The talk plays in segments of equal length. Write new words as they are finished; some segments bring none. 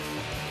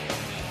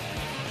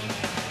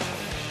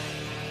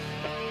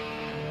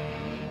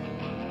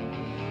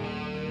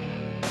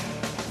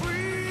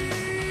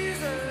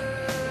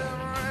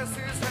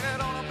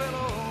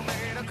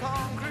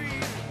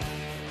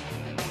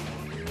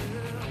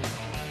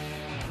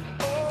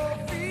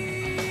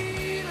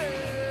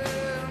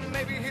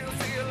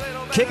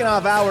Kicking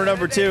off hour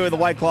number 2 of the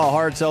White Claw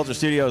Hard Seltzer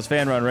Studios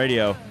Fan Run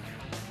Radio.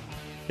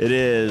 It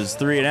is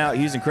 3 and Out.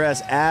 Houston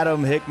Crest,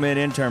 Adam Hickman,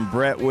 intern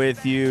Brett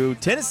with you.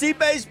 Tennessee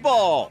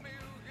baseball.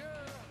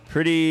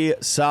 Pretty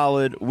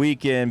solid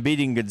weekend,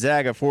 beating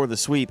Gonzaga for the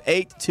sweep.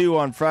 8-2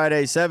 on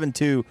Friday,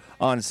 7-2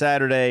 on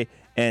Saturday,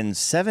 and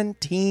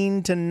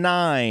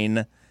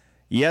 17-9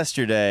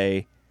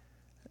 yesterday.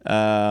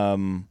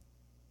 Hickman,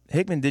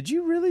 did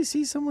you really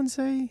see someone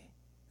say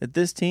that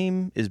this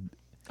team is...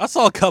 I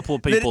saw a couple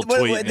of people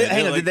tweet.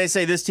 Hang on, did they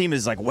say this team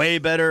is like way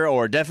better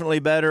or definitely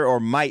better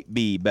or might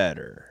be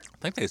better? I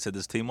think they said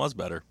this team was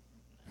better.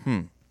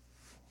 One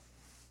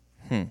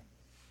of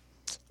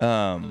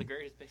the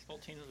greatest baseball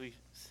teams we've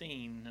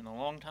seen in a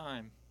long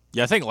time.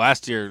 Yeah, I think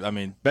last year,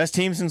 Best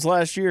team since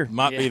last year?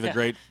 might be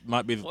the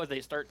What,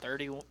 they start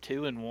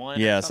 32-1?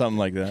 Yeah, something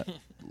like that.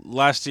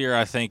 last year.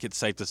 I think it's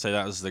safe to say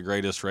that was the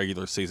greatest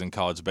regular season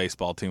college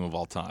baseball team of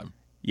all time.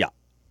 Yeah.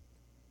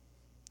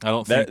 I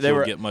don't think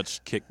they'll get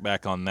much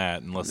kickback on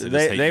that unless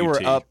they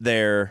were up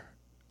there.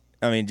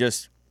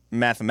 Just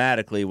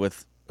mathematically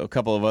with a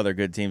couple of other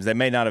good teams. They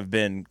may not have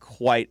been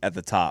quite at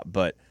the top,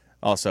 but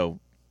also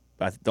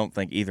I don't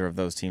think either of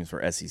those teams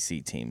were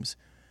SEC teams.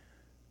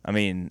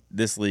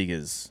 This league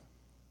is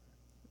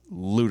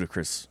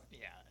ludicrous.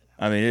 Yeah.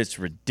 It's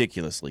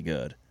ridiculously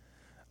good.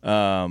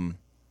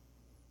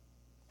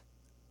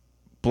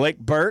 Blake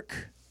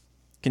Burke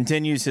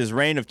continues his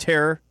reign of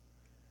terror.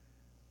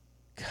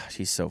 Gosh,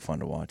 he's so fun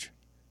to watch.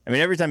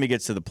 Every time he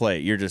gets to the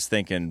plate, you're just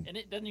thinking. And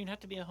it doesn't even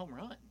have to be a home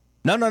run.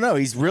 No.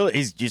 He's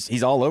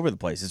all over the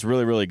place. It's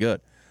really, really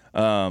good.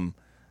 Trying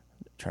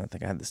to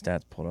think. I had the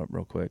stats pulled up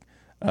real quick.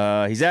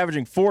 He's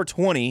averaging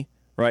 .420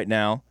 right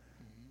now,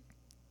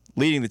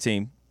 leading the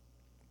team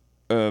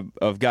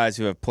of guys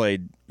who have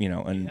played.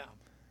 The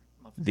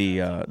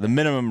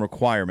minimum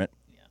requirement.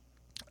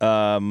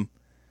 Yeah.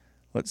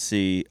 Let's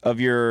see. Of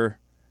your,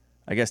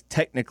 I guess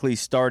technically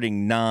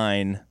starting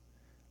 9.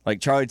 Like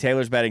Charlie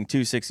Taylor's batting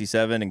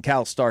 .267 and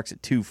Cal Stark's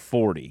at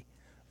 .240.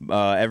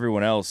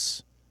 Everyone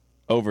else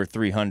over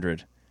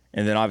 300.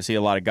 And then obviously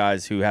a lot of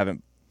guys who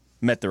haven't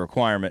met the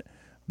requirement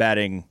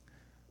batting,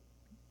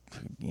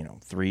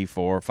 3,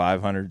 4,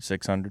 500,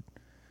 600.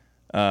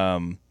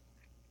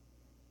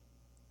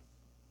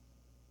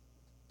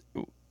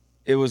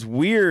 It was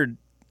weird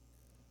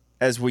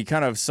as we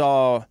kind of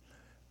saw,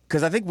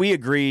 because I think we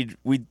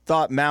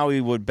thought Maui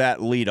would bat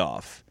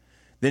leadoff.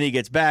 Then he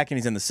gets back and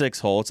he's in the 6th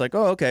hole. It's like,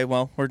 oh, okay,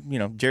 well,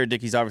 Jared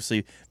Dickey's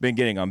obviously been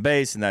getting on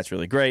base, and that's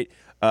really great.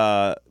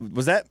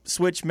 Was that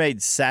switch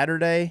made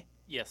Saturday?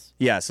 Yes.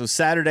 Yeah, so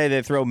Saturday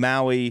they throw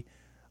Maui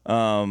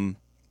at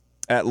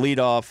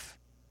leadoff.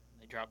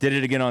 Did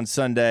it again on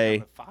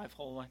Sunday. 5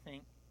 hole, I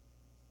think.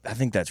 I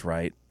think that's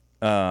right.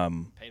 Paid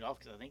off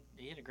because I think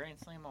he hit a grand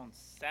slam on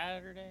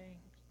Saturday.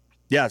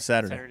 Yeah,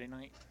 Saturday. Saturday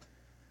night.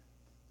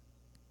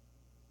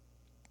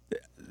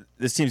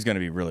 This team's going to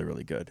be really,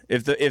 really good.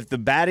 If the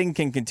batting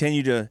can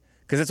continue to,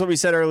 because that's what we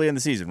said early in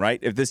the season, right?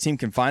 If this team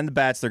can find the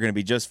bats, they're going to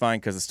be just fine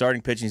because the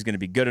starting pitching is going to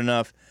be good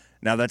enough.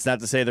 Now, that's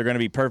not to say they're going to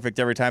be perfect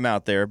every time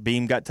out there.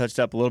 Beam got touched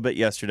up a little bit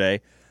yesterday.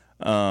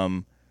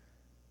 Dolander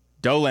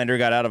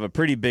got out of a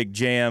pretty big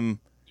jam.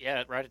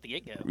 Yeah, right at the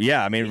get-go.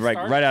 Yeah,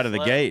 right out of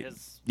the gate.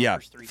 Yeah,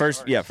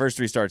 first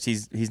 3 starts.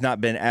 He's not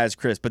been as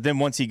crisp, but then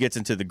once he gets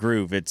into the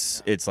groove,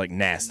 it's like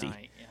nasty.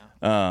 Night,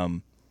 yeah.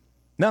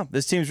 No,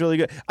 this team's really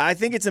good. I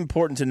think it's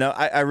important to know.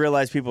 I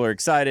realize people are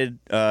excited.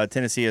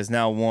 Tennessee has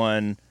now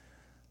won,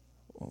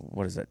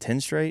 what is that, 10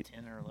 straight?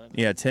 10 or 11.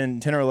 Yeah,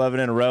 10 or 11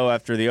 in a row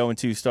after the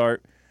 0-2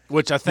 start.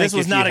 Which I think this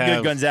was not a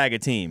good Gonzaga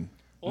team,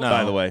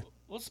 by the way.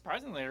 Well,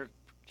 surprisingly,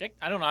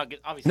 I don't know.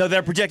 Obviously, No,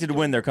 they're projected to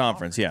win their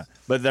conference, yeah.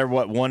 But they're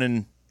what,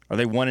 are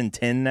they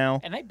 1-10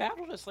 now? And they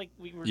battled us like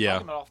we were Yeah.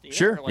 talking about off the air.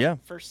 Sure, yeah.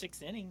 First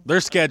 6 innings.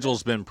 Their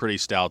schedule's been pretty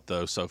stout,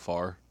 though, so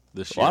far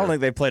this year. Well, I don't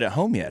think they played at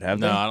home yet, have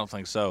they? No, I don't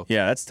think so.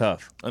 Yeah, that's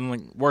tough.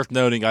 And worth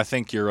noting, I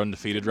think you're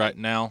undefeated right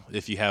now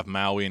if you have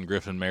Maui and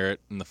Griffin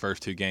Merritt in the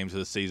first 2 games of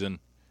the season.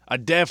 I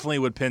definitely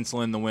would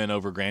pencil in the win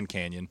over Grand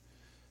Canyon.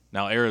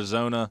 Now,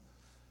 Arizona,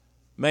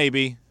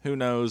 maybe. Who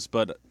knows?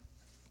 But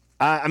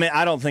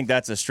I don't think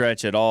that's a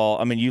stretch at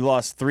all. You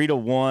lost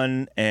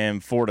 3-1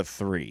 and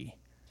 4-3.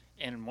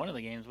 And in one of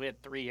the games, we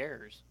had 3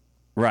 errors.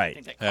 Right.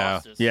 I think that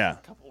cost us Yeah.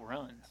 a couple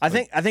runs. I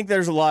think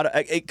there's a lot of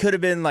it could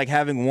have been like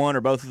having one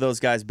or both of those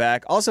guys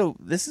back. Also,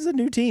 this is a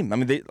new team.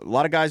 A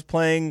lot of guys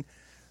playing,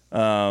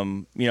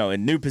 in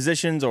new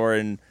positions or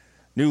in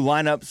new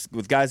lineups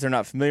with guys they're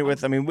not familiar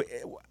with.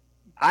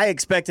 I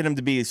expected them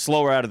to be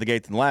slower out of the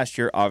gate than last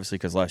year, obviously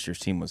because last year's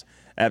team was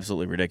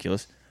absolutely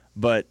ridiculous.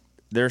 But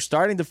they're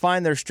starting to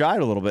find their stride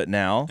a little bit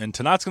now. And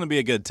tonight's going to be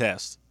a good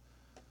test.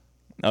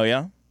 Oh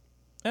yeah,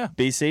 yeah.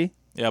 BC.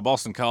 Yeah,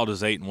 Boston College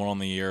is 8-1 on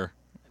the year.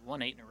 They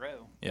won 8 in a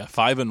row. Yeah,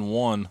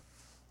 5-1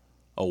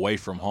 away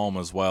from home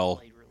as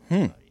well.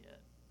 They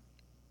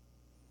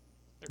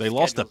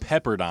lost to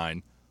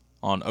Pepperdine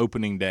on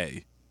opening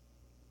day.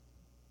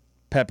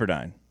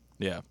 Pepperdine.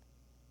 Yeah.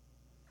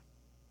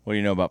 What do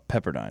you know about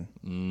Pepperdine?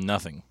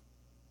 Nothing.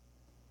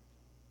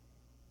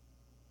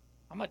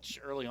 How much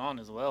early on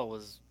as well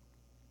was,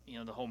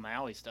 the whole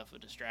Maui stuff a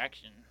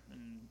distraction,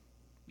 and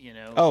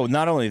Oh,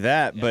 not only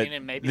that, but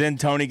and maybe then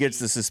Tony gets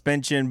the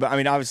suspension. But I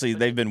mean, obviously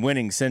they've been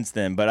winning since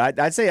then. But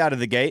I'd say out of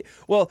the gate,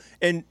 well,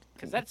 and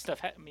because that stuff.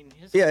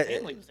 His Yeah,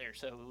 family was there,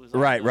 so it was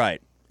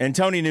right. And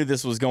Tony knew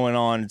this was going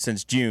on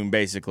since June,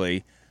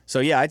 basically. So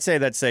yeah, I'd say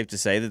that's safe to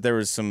say that there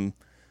was some.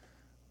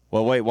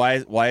 Well, wait,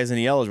 why isn't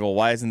he eligible?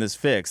 Why isn't this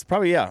fixed?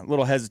 Probably, yeah, a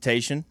little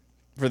hesitation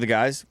for the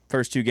guys.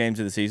 First 2 games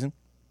of the season.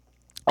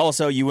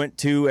 Also, you went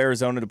to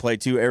Arizona to play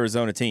 2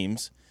 Arizona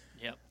teams.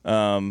 Yep.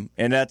 And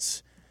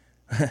that's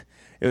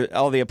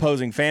all the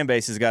opposing fan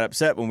bases got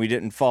upset when we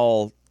didn't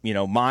fall,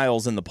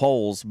 miles in the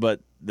polls. But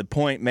the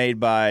point made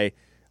by,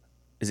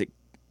 is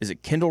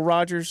it Kendall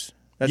Rogers?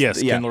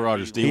 Yes, Kendall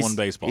Rogers, D1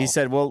 baseball. He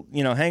said, well,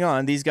 hang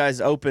on. These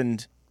guys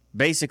opened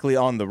basically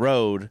on the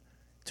road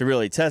to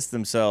really test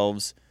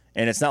themselves,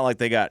 and it's not like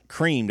they got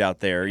creamed out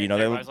there.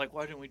 I was like,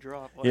 why didn't we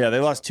drop? They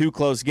lost 2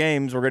 close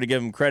games. We're going to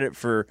give them credit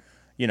for,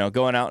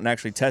 going out and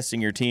actually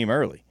testing your team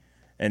early.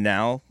 And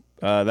now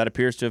that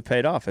appears to have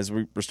paid off as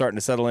we're starting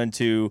to settle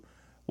into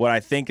what I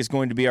think is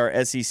going to be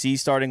our SEC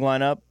starting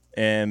lineup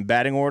and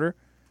batting order.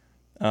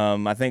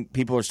 I think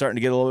people are starting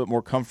to get a little bit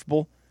more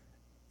comfortable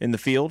in the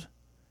field.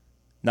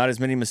 Not as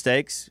many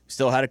mistakes.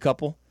 Still had a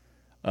couple.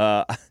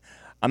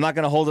 I'm not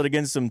going to hold it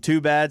against them too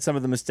bad. Some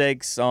of the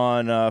mistakes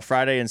on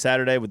Friday and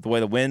Saturday with the way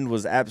the wind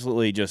was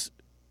absolutely just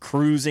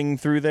cruising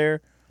through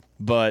there.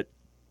 But,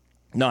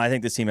 no, I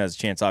think this team has a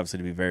chance, obviously,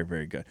 to be very,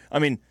 very good. I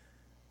mean,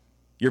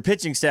 your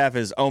pitching staff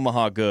is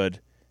Omaha good,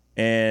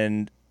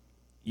 and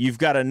you've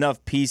got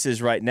enough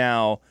pieces right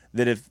now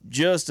that if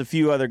just a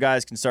few other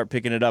guys can start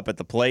picking it up at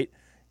the plate,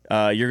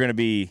 you're going to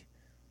be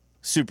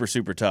super,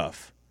 super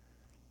tough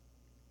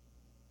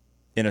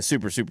in a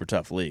super, super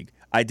tough league.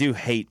 I do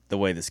hate the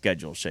way the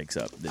schedule shakes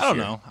up this year. I don't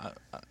know.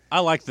 I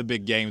like the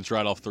big games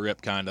right off the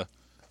rip, kind of.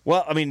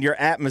 Well, I mean, you're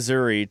at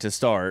Missouri to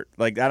start.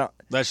 That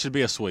should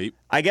be a sweep.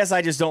 I guess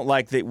I just don't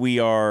like that we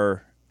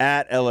are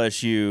at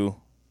LSU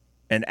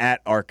and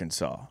at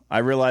Arkansas. I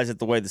realize that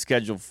the way the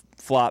schedule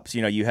flops,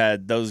 you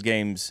had those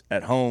games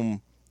at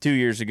home 2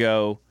 years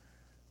ago,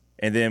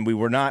 and then we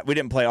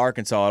didn't play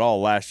Arkansas at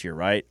all last year,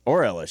 right?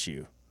 Or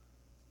LSU.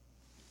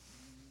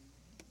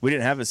 We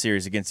didn't have a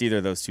series against either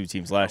of those 2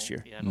 teams last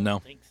year. Yeah, I don't No.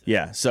 think so.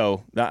 Yeah,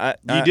 so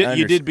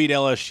You did beat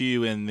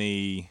LSU in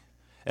the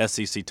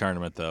SEC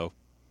tournament, though.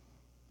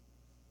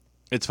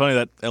 It's funny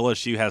that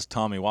LSU has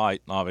Tommy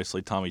White,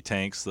 obviously Tommy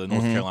Tanks, the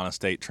North Carolina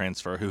State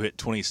transfer, who hit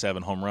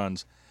 27 home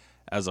runs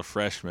as a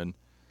freshman.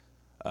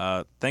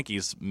 I think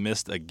he's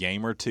missed a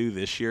game or 2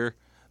 this year,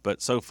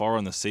 but so far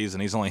in the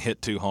season, he's only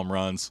hit 2 home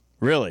runs.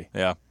 Really?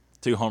 Yeah,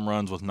 2 home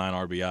runs with 9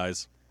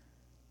 RBIs.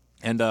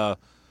 And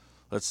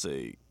let's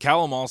see.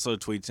 Callum also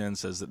tweets in,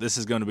 says that this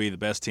is going to be the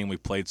best team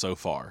we've played so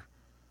far.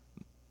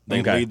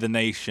 They lead the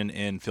nation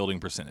in fielding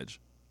percentage.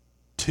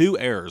 2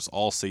 errors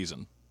all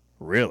season.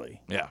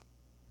 Really? Yeah.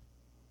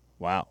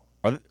 Wow.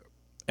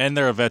 And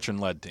they're a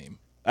veteran-led team.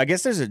 I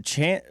guess there's a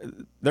chance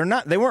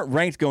they weren't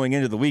ranked going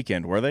into the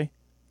weekend, were they?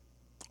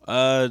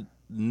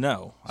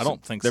 No, I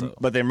don't think so.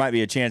 But there might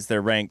be a chance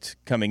they're ranked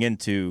coming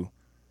into.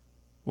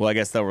 Well, I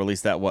guess they'll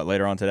release that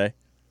later on today.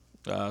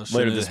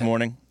 Later this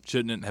morning.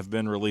 Shouldn't it have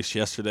been released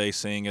yesterday,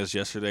 seeing as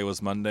yesterday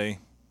was Monday?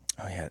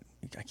 Oh yeah,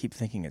 I keep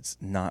thinking it's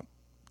not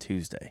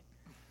Tuesday.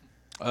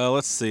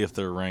 Let's see if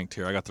they're ranked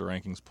here. I got the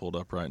rankings pulled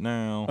up right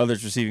now.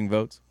 Others receiving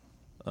votes.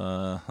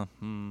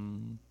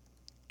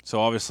 So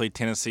obviously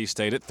Tennessee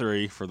stayed at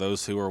 3 for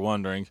those who are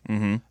wondering.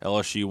 Mm-hmm.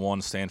 LSU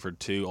 1, Stanford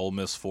 2, Ole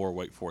Miss 4,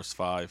 Wake Forest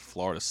 5,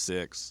 Florida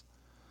 6.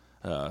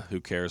 Who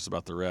cares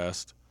about the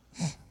rest?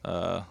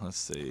 Let's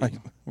see.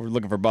 We're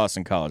looking for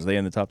Boston College. Are they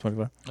in the top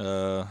 25?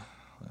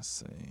 Let's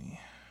see.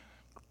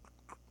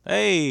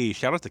 Hey,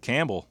 shout out to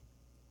Campbell.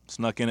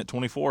 Snuck in at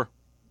 24.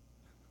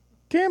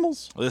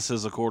 Camels. This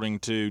is according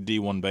to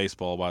D1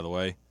 Baseball, by the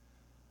way.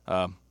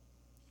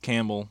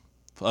 Campbell,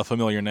 a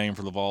familiar name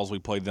for the Vols. We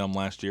played them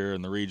last year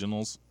in the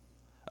regionals.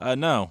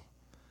 No,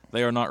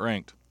 they are not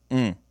ranked.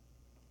 It's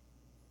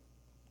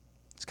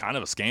kind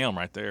of a scam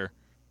right there.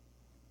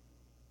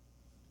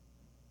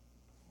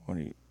 What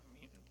do you?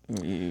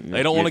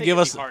 They don't want to give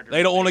us.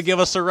 They don't want to give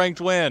us a ranked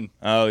win.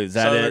 Oh, is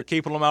that so it? They're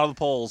keeping them out of the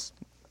polls.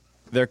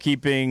 They're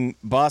keeping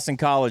Boston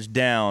College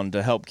down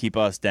to help keep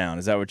us down.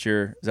 Is that what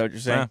you're saying?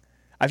 Yeah.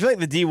 I feel like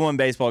the D1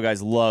 baseball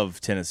guys love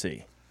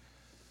Tennessee.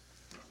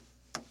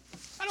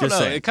 I don't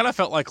know. It kind of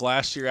felt like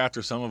last year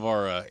after some of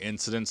our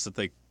incidents that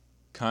they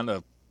kind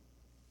of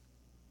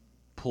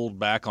pulled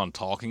back on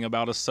talking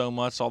about us so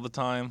much all the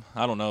time.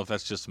 I don't know if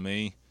that's just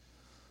me,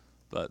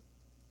 but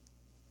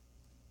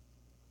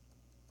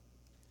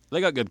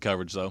they got good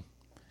coverage, though.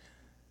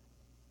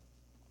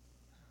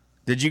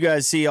 Did you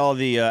guys see all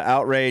the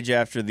outrage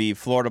after the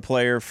Florida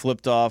player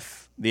flipped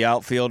off the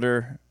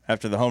outfielder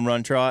after the home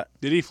run trot?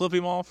 Did he flip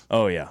him off?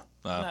 Oh, yeah.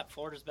 Isn't that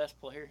Florida's best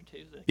player,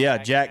 too? Yeah,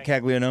 Jack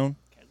Caglianone.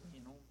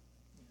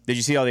 Did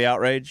you see all the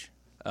outrage?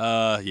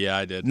 Yeah,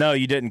 I did. No,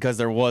 you didn't because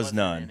there was Wasn't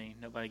none. any.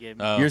 Nobody gave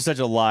me. Oh. You're such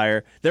a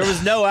liar. There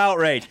was no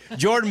outrage.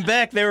 Jordan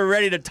Beck, they were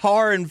ready to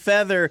tar and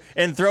feather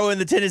and throw in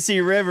the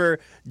Tennessee River.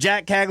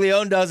 Jack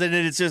Caglione does it,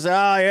 and it's just,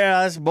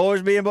 that's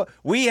boys being boys.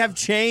 We have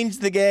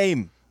changed the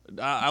game.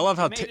 I love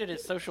how Made it a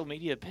social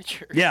media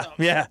picture.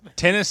 Yeah.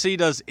 Tennessee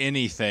does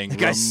anything The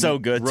guy's so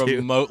good, too.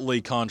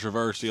 remotely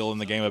controversial in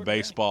the game of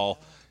baseball,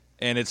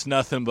 and it's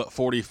nothing but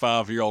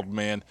 45-year-old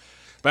men.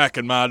 Back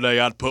in my day,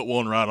 I'd put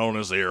one right on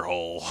his ear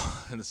hole.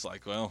 And it's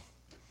like, well,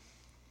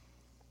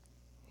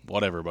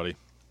 whatever, buddy.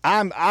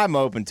 I'm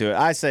open to it.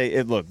 I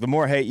say, look, the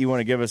more hate you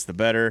want to give us, the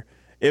better.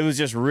 It was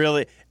just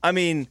really,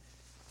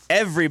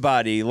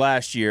 everybody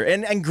last year,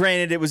 and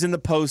granted, it was in the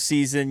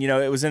postseason.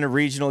 It was in a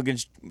regional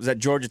against, was that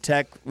Georgia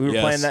Tech? We were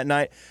playing that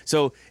night.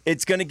 So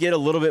it's going to get a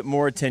little bit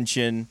more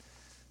attention.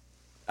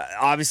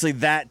 Obviously,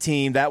 that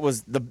team, that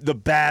was the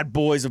bad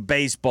boys of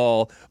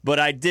baseball, but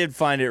I did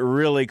find it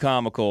really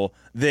comical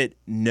that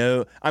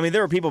there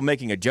were people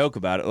making a joke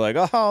about it, like,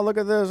 oh, look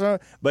at this.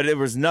 But it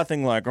was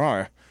nothing like,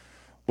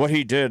 what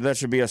he did, that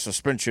should be a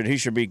suspension. He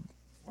should be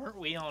Weren't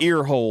we on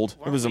ear hold.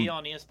 Weren't we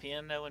on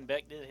ESPN though when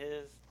Beck did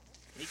his?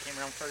 He came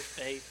around first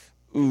base.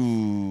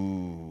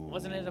 Ooh.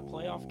 Wasn't it a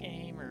playoff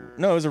game or?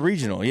 No, it was a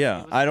regional,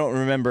 yeah. I don't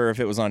remember if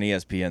it was on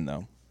ESPN,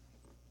 though.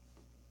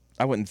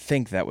 I wouldn't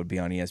think that would be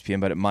on ESPN,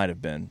 but it might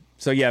have been.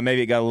 So, yeah,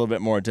 maybe it got a little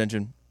bit more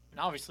attention. And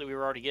obviously, we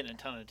were already getting a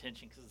ton of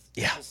attention because it's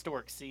a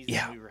historic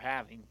season we were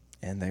having.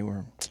 And they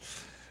were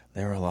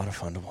a lot of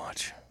fun to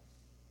watch.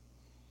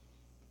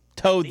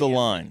 Towed the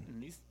line.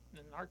 And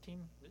our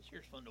team this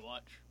year's fun to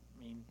watch.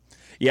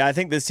 Yeah, I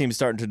think this team's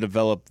starting to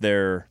develop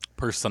their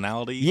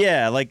personality.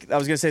 Yeah, like I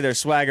was going to say their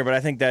swagger, but I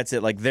think that's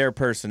it, like their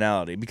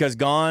personality. Because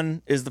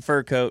gone is the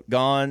fur coat,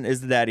 gone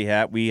is the daddy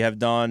hat. We have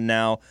donned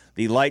now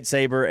the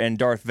lightsaber and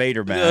Darth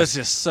Vader mask. That's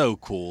just so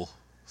cool.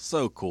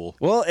 So cool.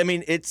 Well,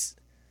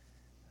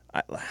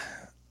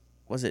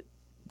 was it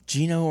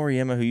Gino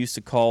Auriemma who used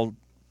to call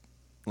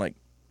like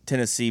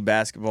Tennessee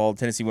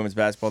women's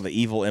basketball the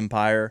evil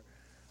empire?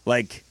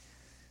 Like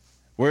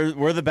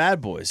we're the bad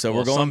boys, so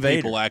we're going some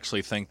Vader. People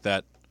actually think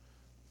that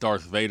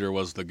Darth Vader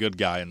was the good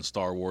guy in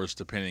Star Wars,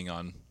 depending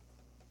on,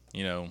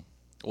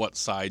 what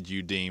side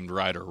you deemed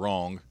right or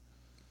wrong.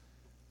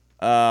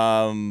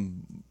 Well,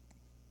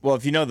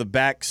 if you know the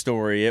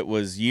backstory, it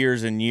was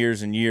years and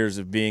years and years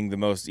of being the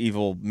most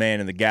evil man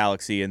in the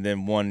galaxy and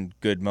then one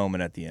good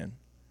moment at the end.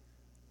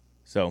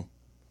 So,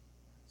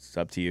 it's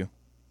up to you.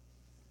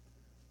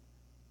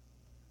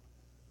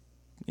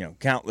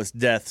 Countless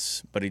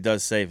deaths, but he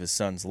does save his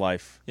son's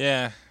life.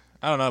 Yeah.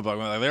 I don't know,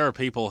 but there are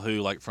people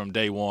who, from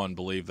day one,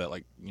 believe that,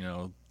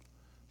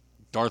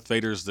 Darth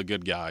Vader's the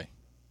good guy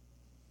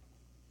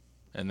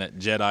and that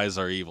Jedis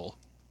are evil.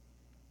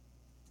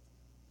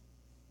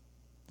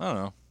 I don't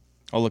know.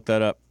 I'll look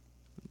that up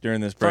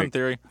during this break. Fun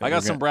theory. I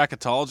got some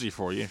bracketology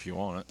for you if you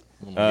want it.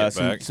 When we get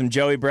back. Some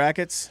Joey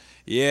brackets?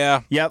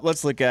 Yeah. Yep,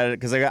 let's look at it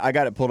because I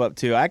got it pulled up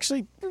too.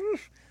 Actually,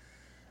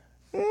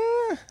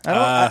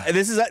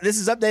 this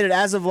is updated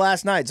as of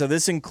last night, so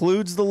this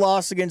includes the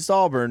loss against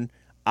Auburn.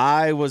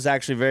 I was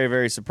actually very,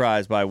 very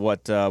surprised by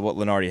what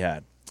Lenardi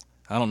had.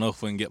 I don't know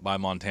if we can get by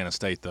Montana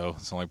State, though.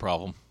 It's the only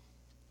problem.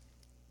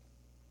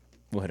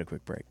 We'll hit a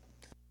quick break.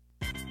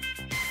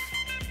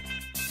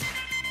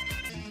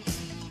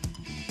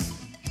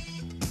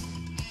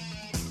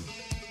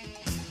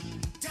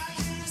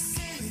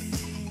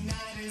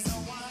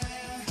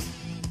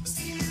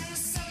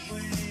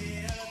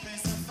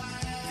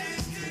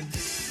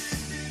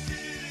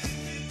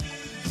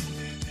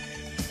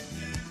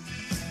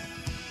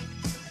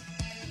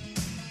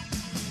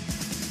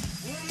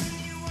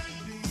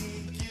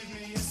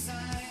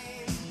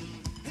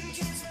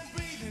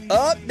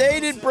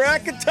 Updated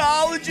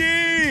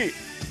bracketology!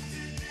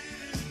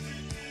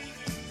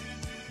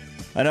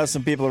 I know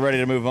some people are ready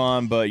to move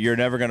on, but you're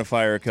never going to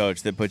fire a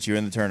coach that puts you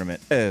in the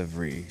tournament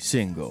every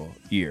single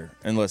year,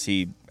 unless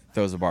he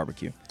throws a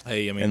barbecue.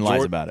 Hey, and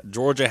lies about it.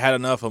 Georgia had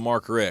enough of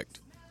Mark Richt.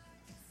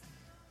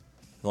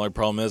 The only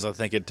problem is I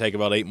think it'd take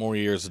about 8 more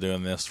years of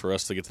doing this for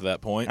us to get to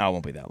that point. Oh, it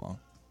won't be that long.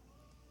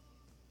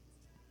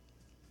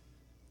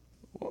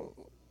 Well,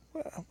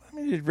 how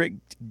many did Rick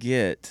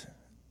get?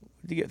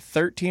 Did he get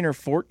 13 or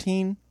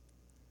 14?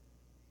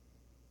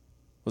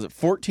 Was it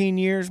 14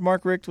 years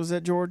Mark Richt was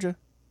at Georgia?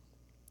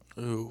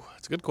 Ooh,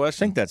 that's a good I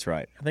question. think that's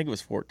right. I think it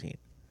was 14.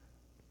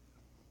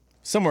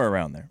 Somewhere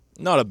around there.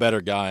 Not a better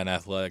guy in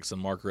athletics than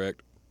Mark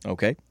Richt.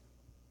 Okay.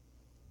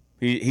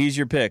 He's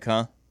your pick,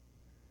 huh?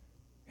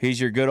 He's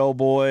your good old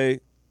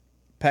boy,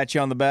 pat you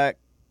on the back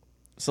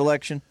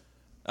selection?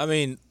 I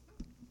mean,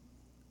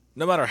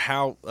 no matter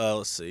how,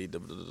 let's see.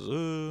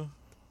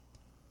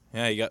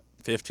 Yeah, you got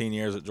 15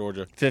 years at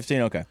Georgia.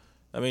 15, okay.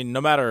 I mean, no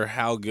matter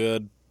how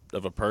good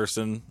of a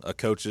person a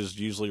coach is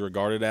usually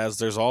regarded as,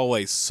 there's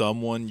always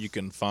someone you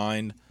can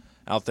find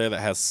out there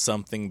that has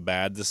something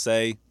bad to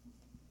say.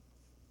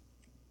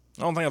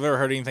 I don't think I've ever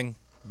heard anything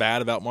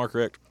bad about Mark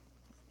Richt.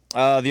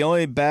 The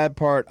only bad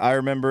part I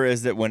remember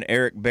is that when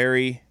Eric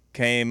Berry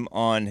came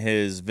on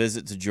his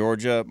visit to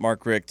Georgia,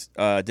 Mark Richt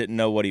didn't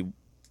know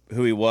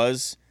who he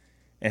was,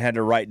 and had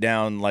to write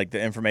down like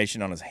the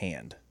information on his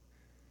hand.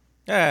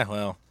 Yeah,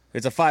 well,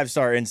 It's a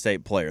 5-star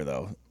in-state player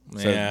though,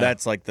 so Yeah.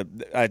 that's like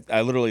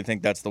I literally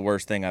think that's the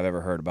worst thing I've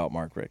ever heard about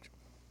Mark Richt.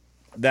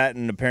 That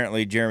and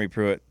apparently Jeremy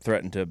Pruitt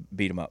threatened to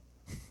beat him up.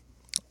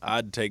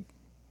 I'd take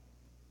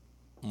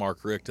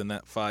Mark Richt in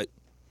that fight.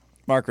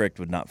 Mark Richt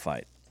would not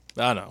fight.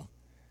 I know.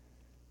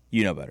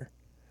 You know better.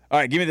 All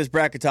right, give me this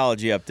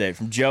bracketology update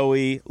from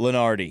Joey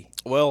Lenardi.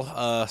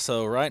 Well,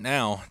 so right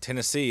now,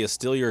 Tennessee is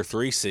still your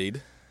 3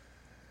 seed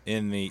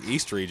in the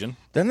East region.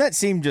 Doesn't that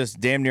seem just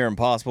damn near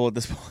impossible at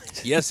this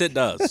point? Yes, it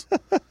does.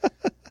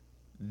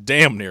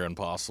 Damn near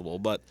impossible.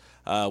 But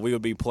we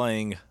would be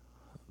playing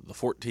the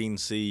 14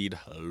 seed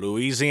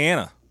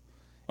Louisiana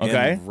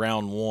Okay. in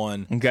round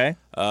 1. Okay.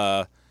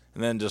 And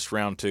then just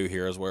round 2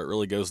 here is where it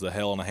really goes to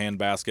hell in a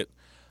handbasket.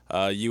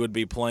 You would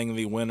be playing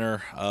the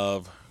winner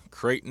of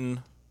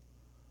Creighton,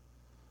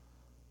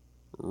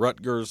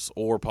 Rutgers,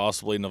 or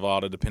possibly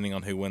Nevada, depending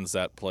on who wins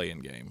that play-in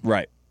game.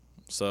 Right.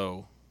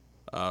 So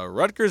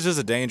Rutgers is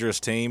a dangerous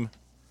team.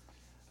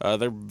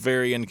 They're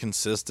very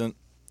inconsistent.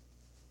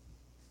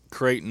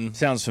 Creighton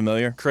Sounds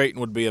familiar.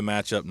 would be a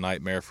matchup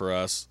nightmare for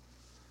us.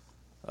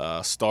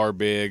 Star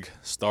big,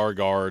 star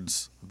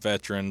guards,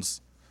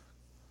 veterans.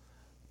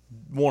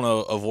 Want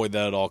to avoid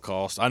that at all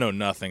costs. I know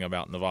nothing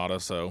about Nevada,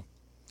 so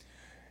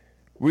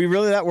Were you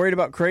really that worried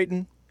about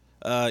Creighton?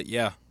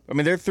 yeah. I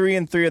mean, they're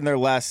 3-3 in their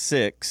last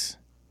 6.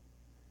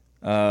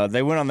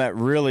 They went on that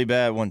really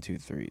bad 1, 2,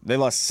 3. They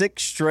lost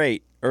 6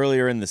 straight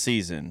earlier in the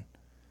season.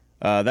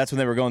 That's when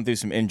they were going through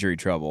some injury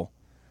trouble.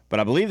 But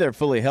I believe they're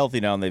fully healthy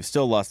now, and they've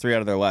still lost 3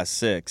 out of their last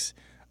 6.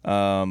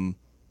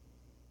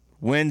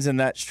 Wins in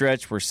that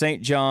stretch were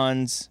St.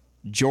 John's,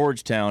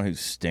 Georgetown, who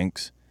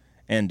stinks,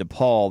 and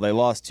DePaul. They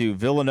lost to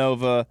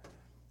Villanova,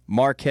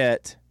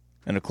 Marquette,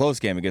 in a close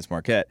game against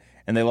Marquette,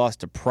 and they lost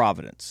to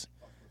Providence.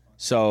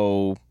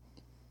 So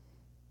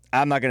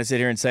I'm not going to sit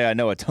here and say I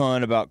know a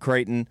ton about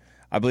Creighton.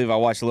 I believe I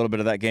watched a little bit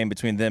of that game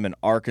between them and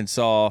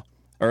Arkansas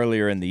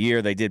earlier in the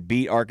year. They did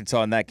beat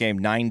Arkansas in that game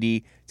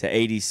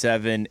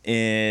 90-87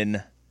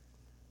 in,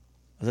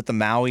 was it the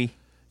Maui?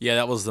 Yeah,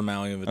 that was the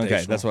Maui Invitational.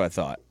 Okay, that's what I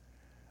thought.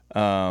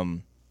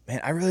 Man,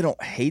 I really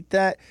don't hate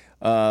that.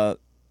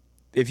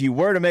 If you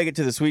were to make it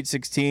to the Sweet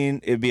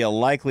 16, it'd be a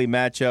likely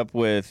matchup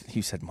with,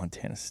 you said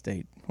Montana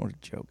State. What a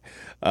joke.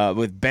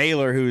 With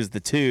Baylor, who's the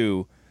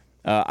 2.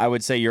 I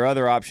would say your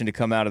other option to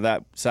come out of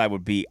that side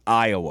would be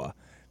Iowa.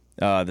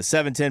 The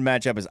 7-10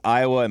 matchup is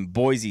Iowa and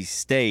Boise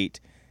State.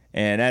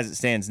 And as it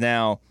stands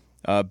now,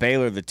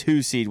 Baylor, the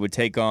 2 seed, would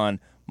take on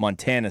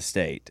Montana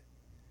State.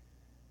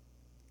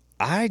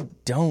 I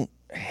don't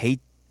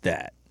hate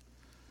that.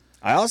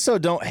 I also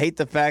don't hate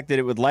the fact that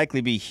it would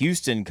likely be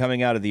Houston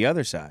coming out of the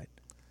other side.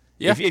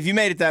 Yeah. If you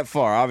made it that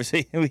far,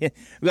 obviously we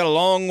got a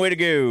long way to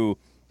go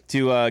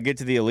to get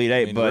to the Elite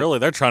Eight. I mean, but really,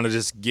 they're trying to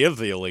just give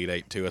the Elite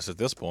Eight to us at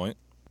this point.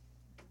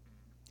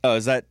 oh,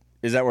 is that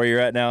where you're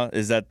at now?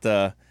 Is that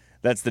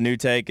that's the new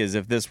take? Is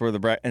if this were the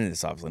bracket, and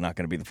it's obviously not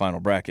going to be the final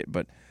bracket,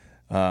 but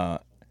I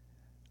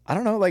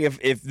don't know. Like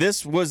if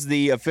this was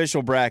the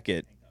official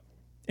bracket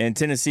and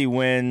Tennessee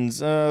wins,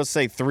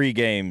 say 3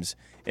 games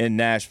in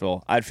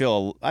Nashville, I'd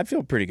feel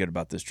pretty good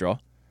about this draw.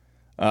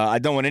 I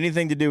don't want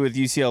anything to do with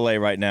UCLA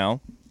right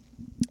now.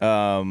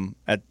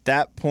 At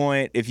that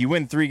point, if you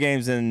win 3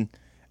 games in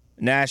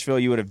Nashville,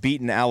 you would have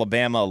beaten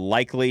Alabama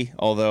likely,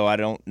 although I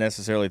don't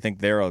necessarily think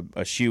they're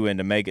a shoe-in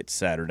to make it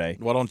Saturday.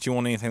 Why don't you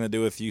want anything to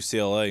do with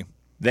UCLA?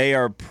 They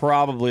are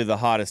probably the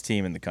hottest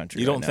team in the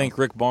country. You right don't now. think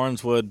Rick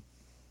Barnes would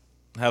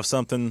have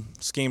something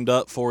schemed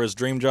up for his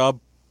dream job?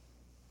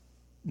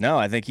 No,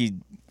 I think it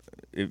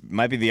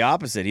might be the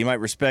opposite. He might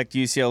respect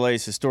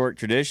UCLA's historic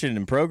tradition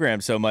and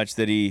program so much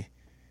that he,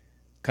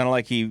 kind of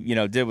like he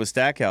did with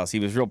Stackhouse, he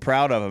was real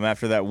proud of him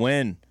after that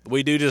win.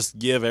 We do just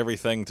give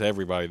everything to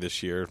everybody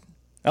this year.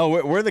 Oh,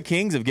 we're the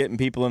kings of getting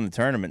people in the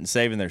tournament and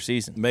saving their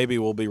season. Maybe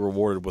we'll be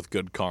rewarded with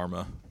good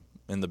karma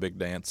in the big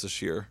dance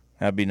this year.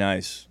 That'd be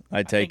nice. I'd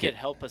I take think it. it'd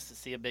help us to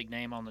see a big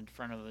name on the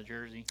front of the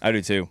jersey. I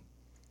do too.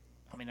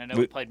 I mean, I know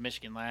we played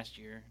Michigan last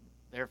year.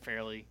 They're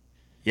fairly.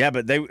 Yeah,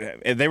 but they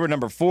were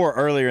number 4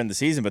 earlier in the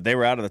season, but they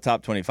were out of the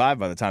top 25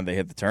 by the time they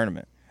hit the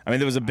tournament. I mean,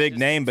 there was a big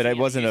name, but it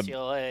wasn't a.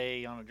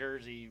 UCLA on a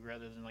jersey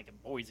rather than like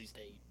a Boise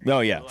State. Oh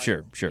yeah, Like,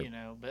 sure. But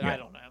Yeah. I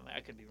don't know. I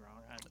could be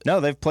wrong. No,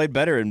 they've played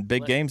better in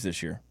big games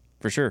this year,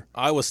 for sure.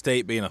 Iowa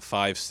State being a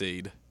 5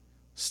 seed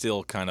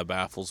still kind of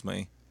baffles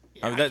me.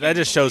 Yeah, I mean, I that can't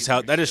just shows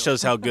believe how they're still-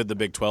 shows how good the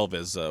Big 12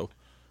 is, though.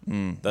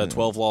 The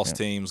 12-loss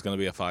team is going to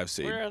be a 5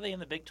 seed. Where are they in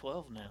the Big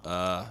 12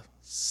 now?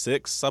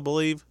 6, I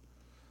believe.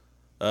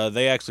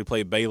 They actually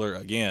play Baylor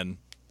again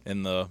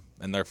in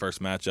their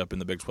first matchup in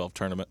the Big 12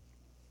 tournament.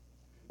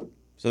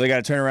 So they got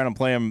to turn around and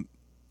play them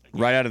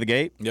right out of the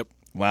gate? Yep,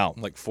 Wow.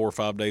 like 4 or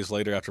 5 days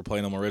later after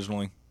playing them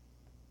originally.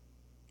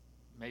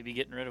 Maybe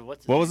getting rid of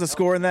what's. What was the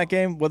score in that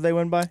game? What'd they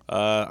win by?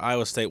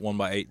 Iowa State won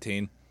by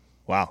 18.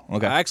 Wow.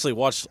 Okay. I actually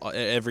watched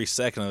every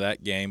second of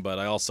that game, but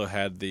I also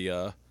had the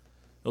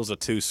it was a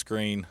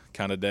 2-screen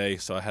kind of day,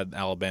 so I had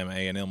Alabama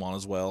A&M on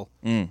as well.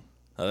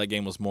 That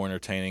game was more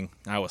entertaining.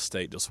 Iowa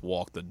State just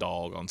walked the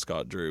dog on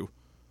Scott Drew.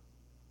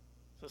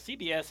 So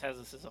CBS has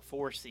us as a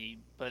 4 seed,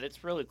 but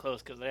it's really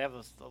close because they have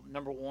us the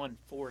number 1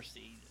 4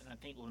 seed, and I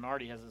think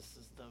Lenardi has us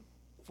as the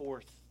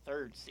 4th,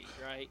 3rd seed,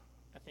 right?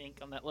 I think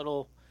on that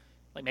little,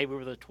 like maybe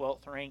we're the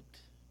 12th ranked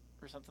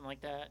or something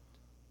like that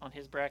on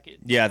his bracket.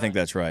 Yeah, I think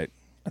that's right.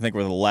 I think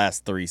we're the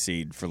last 3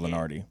 seed for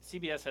Lenardi.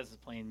 CBS has us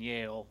playing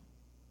Yale.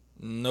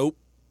 Nope.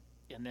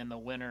 And then the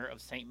winner of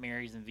St.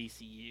 Mary's and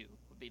VCU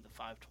would be the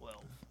 5-12.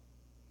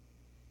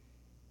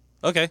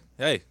 Okay.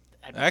 Hey,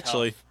 That'd be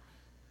actually, tough.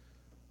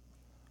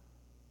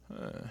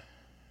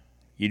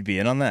 You'd be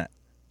in on that.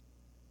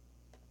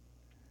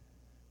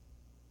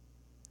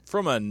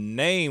 from a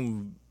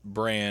name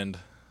brand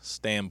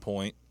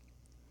standpoint,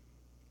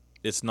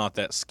 it's not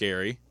that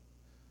scary.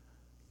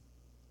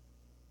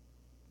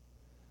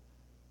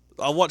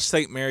 I'll watch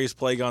St. Mary's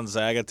play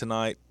Gonzaga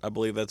tonight. I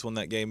believe that's when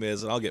that game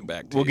is, and I'll get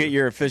back to you. We'll get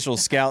your official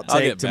scout I'll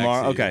tape get back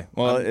tomorrow. to you. Okay.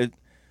 Well,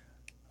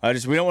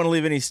 we don't want to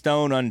leave any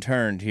stone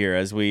unturned here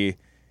as we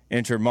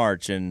enter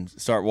March and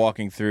start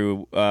walking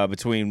through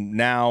between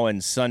now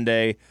and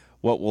Sunday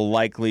what will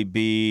likely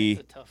be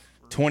It's a tough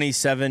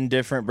 27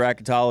 different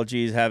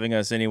bracketologies, having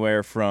us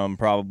anywhere from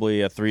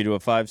probably a 3 to a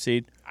 5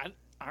 seed.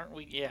 Aren't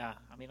we? Yeah.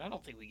 I mean, I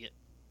don't think we get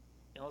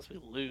unless we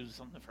lose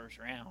on the first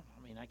round.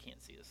 I mean, I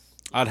can't see us.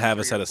 I'd have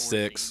us 3 or at a 4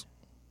 6. seed.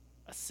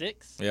 A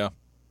 6? Yeah.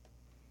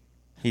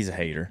 He's a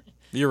hater.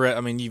 You're right.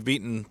 I mean, you've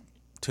beaten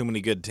too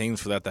many good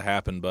teams for that to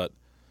happen, but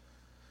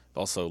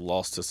also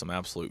lost to some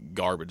absolute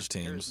garbage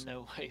teams. There's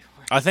no way.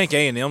 I think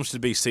A&M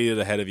should be seated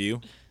ahead of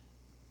you,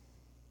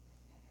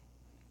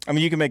 I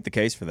mean, you can make the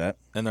case for that.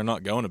 and they're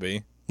not going to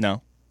be,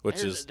 No,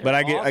 which is Their but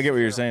I get what you're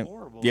losses are saying.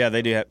 horrible. Yeah,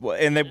 they do have. Well,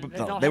 and they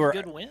don't they have were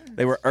good wins.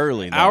 they were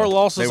early. Though. our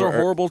losses They are were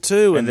horrible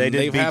too, and they did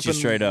they've beat you happened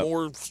straight up.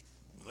 more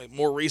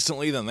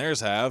recently than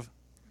theirs have.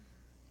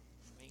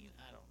 I mean,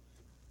 I don't.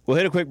 We'll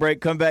hit a quick break,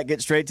 come back,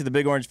 get straight to the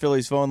Big Orange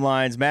Phillies phone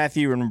lines.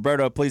 Matthew and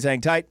Roberto, please hang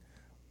tight.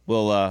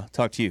 We'll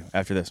talk to you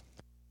after this.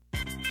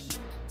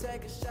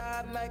 Take a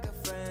shot, make a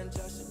friend,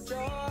 just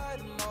enjoy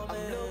the moment.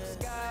 Blue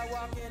sky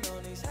walking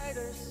on these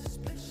haters.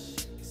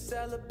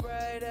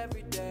 Celebrate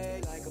every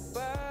day like a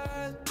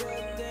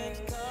birthday. Things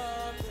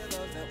come to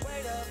those that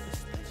wait up.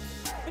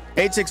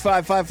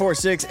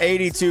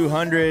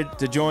 865-546-8200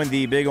 to join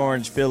the Big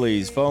Orange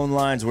Phillies phone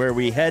lines, where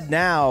we head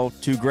now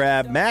to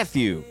grab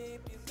Matthew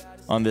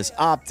on this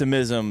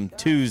Optimism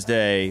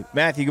Tuesday.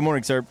 Matthew, good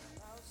morning, sir.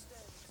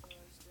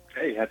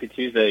 Hey, happy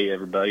Tuesday,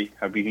 everybody.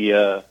 Happy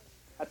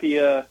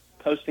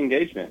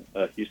post-engagement.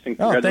 Houston,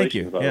 Oh, congratulations, thank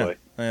you. by the Yeah. way.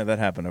 Yeah, that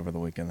happened over the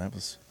weekend. That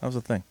was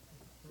a thing.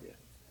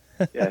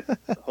 Yeah.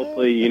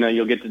 Hopefully,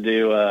 you'll get to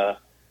do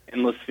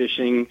endless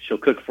fishing. She'll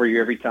cook for you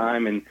every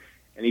time, and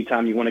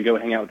anytime you want to go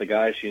hang out with the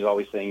guys, she's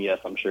always saying yes,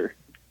 I'm sure.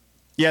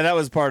 Yeah, that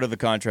was part of the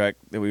contract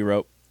that we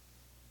wrote.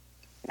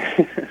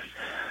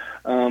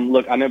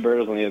 Look, I know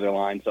Berto's on the other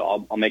line,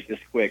 so I'll make this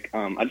quick.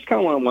 I just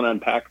kind of want to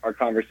unpack our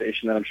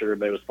conversation that I'm sure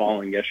everybody was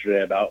following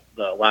yesterday about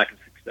the lack of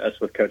success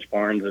with Coach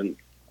Barnes, and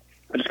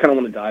I just kind of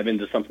want to dive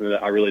into something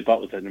that I really thought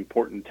was an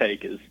important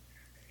take is,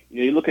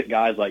 you look at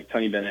guys like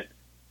Tony Bennett,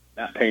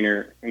 Matt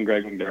Painter, and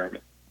Greg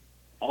McDermott,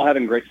 all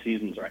having great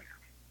seasons right now.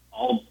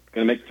 All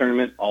going to make the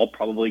tournament, all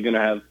probably going to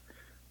have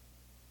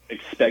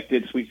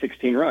expected Sweet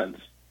 16 runs.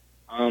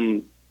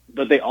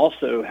 But they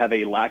also have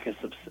a lack of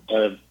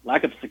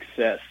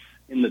success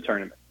in the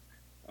tournament.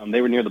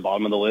 They were near the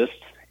bottom of the list,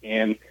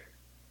 and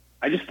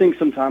I just think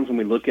sometimes when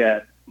we look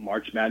at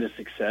March Madness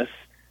success,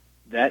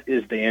 that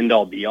is the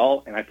end-all,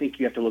 be-all, and I think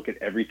you have to look at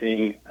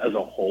everything as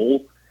a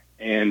whole.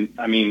 And,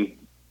 I mean,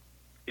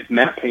 if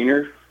Matt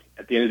Painter,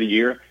 at the end of the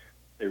year,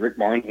 say Rick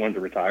Barnes wanted to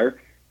retire,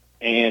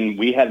 and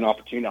we had an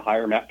opportunity to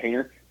hire Matt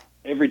Painter,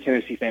 every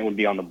Tennessee fan would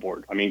be on the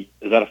board. I mean,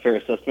 is that a fair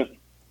assessment?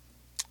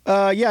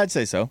 Yeah, I'd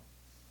say so.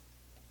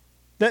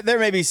 There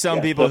may be some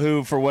Yeah, people so-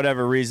 who, for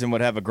whatever reason,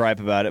 would have a gripe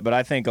about it, but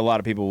I think a lot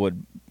of people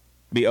would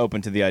be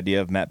open to the idea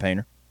of Matt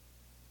Painter.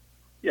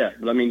 Yeah,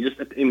 but I mean,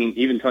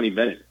 even Tony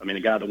Bennett, a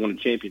guy that won a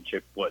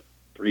championship, 4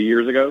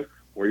 years ago?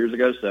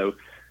 So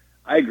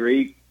I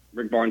agree.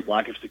 Rick Barnes'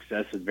 lack of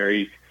success is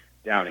very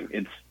downing.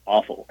 It's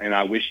awful, and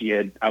I wish he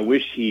had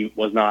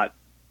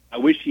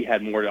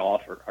more to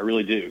offer. I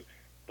really do.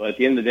 But at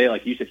the end of the day,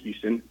 like you said,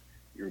 Houston,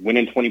 you're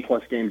winning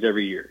 20-plus games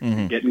every year. Mm-hmm.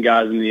 You're getting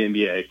guys in the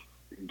NBA,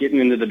 you're getting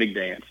into the big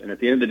dance, and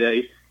at the end of the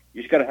day,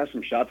 you just got to have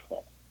some shots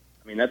fall.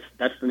 I mean, that's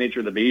the nature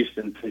of the beast.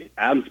 And to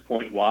Adam's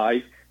point,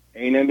 why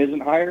A&M isn't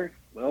higher?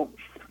 Well,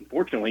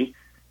 unfortunately,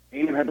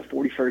 A&M had the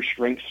 41st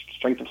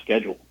strength of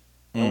schedule.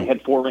 They only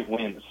had 4 ranked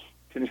wins.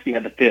 Tennessee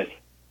had the 5th.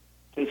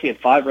 Tennessee had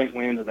 5 ranked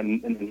wins in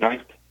the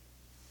 9th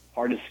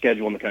hardest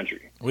schedule in the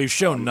country. We've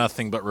shown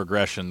nothing but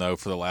regression, though,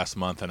 for the last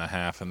month and a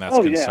half, and that's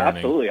Yeah, concerning.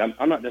 absolutely.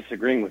 I'm not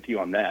disagreeing with you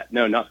on that.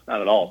 No, not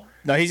at all.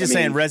 No, he's just I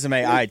mean, saying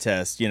resume eye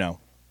test.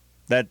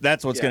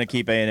 That's what's Yeah. going to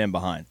keep A&M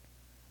behind.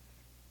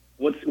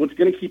 What's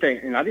going to keep A&M,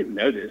 and I didn't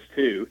know this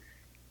too,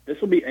 this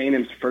will be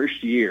A&M's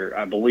first year,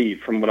 I believe,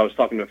 from what I was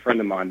talking to a friend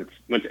of mine that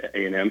went to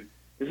A&M.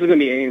 This is going to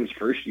be A&M's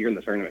first year in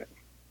the tournament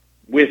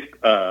with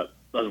Buzz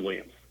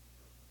Williams.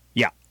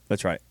 Yeah,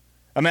 that's right.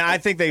 I mean, I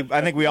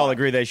think we all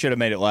agree they should have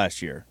made it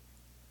last year.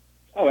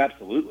 Oh,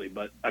 absolutely.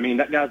 But, I mean,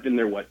 that guy's been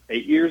there,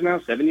 8 years now,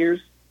 7 years?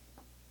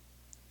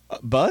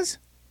 Buzz?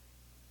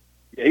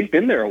 Yeah, he's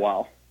been there a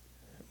while.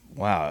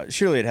 Wow.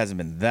 Surely it hasn't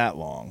been that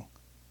long.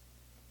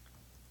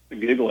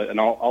 Google it, and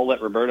I'll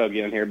let Roberto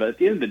get in here. But at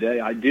the end of the day,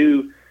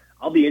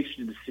 I'll be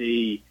interested to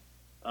see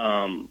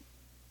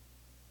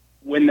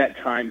when that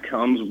time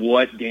comes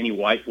what Danny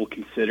White will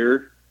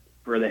consider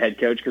for the head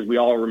coach, because we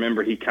all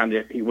remember he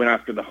went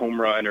after the home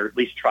run, or at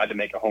least tried to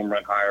make a home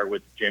run hire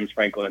with James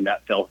Franklin, and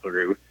that fell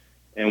through.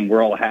 And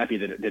we're all happy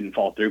that it didn't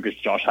fall through because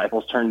Josh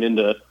Heupel's turned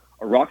into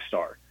a rock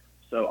star.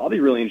 So I'll be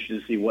really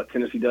interested to see what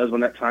Tennessee does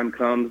when that time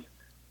comes.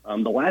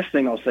 The last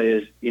thing I'll say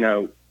is,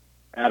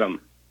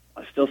 Adam,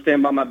 I still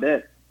stand by my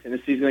bet.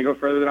 Tennessee's going to go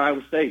further than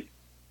Iowa State.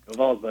 Go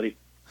Vols, buddy.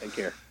 Take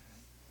care.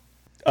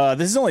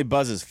 This is only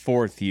Buzz's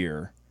fourth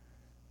year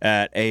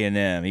at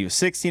A&M. He was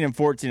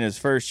 16-14 in his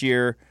first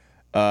year,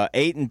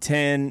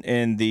 8-10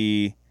 in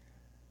the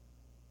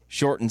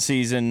shortened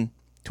season,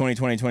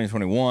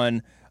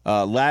 2020-2021.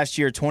 Last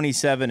year,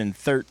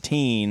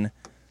 27-13.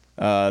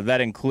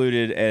 That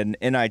included an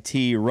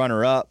NIT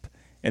runner-up,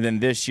 and then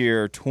this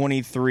year,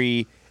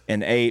 23-8,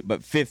 but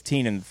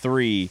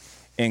 15-3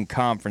 in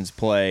conference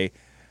play.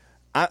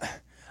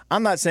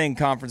 I'm not saying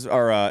conference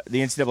or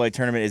the NCAA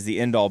tournament is the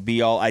end-all,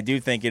 be-all. I do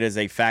think it is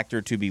a factor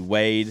to be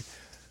weighed,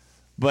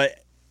 but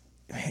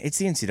it's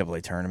the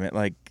NCAA tournament.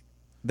 Like,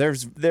 there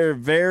are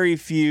very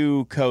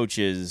few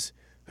coaches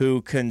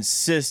who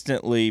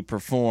consistently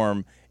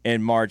perform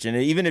in March, and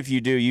even if you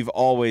do, you've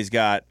always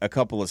got a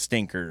couple of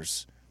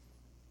stinkers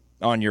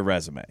on your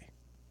resume.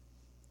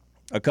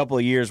 A couple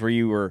of years where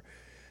you were,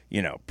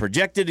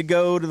 projected to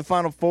go to the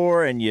Final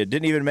Four and you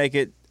didn't even make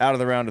it out of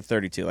the round of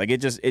 32. Like,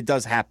 it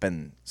does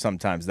happen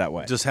sometimes that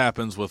way. It just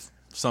happens with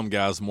some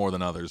guys more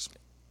than others.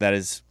 That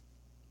is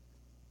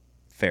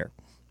fair.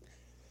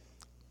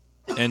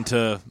 And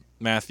to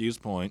Matthew's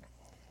point,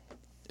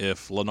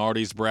 if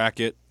Lenardi's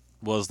bracket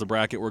was the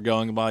bracket we're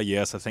going by,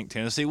 yes, I think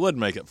Tennessee would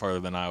make it further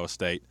than Iowa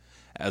State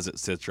as it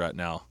sits right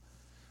now.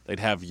 They'd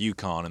have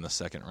UConn in the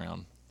second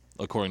round,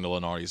 according to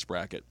Lenardi's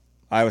bracket.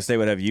 Iowa State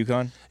would have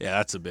UConn? Yeah,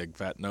 that's a big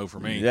fat no for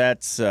me.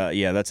 That's a.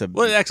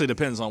 Well, it actually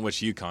depends on which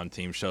UConn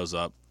team shows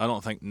up. I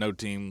don't think no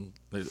team.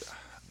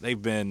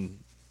 They've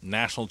been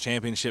national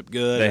championship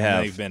good. They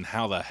have. They've been,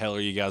 how the hell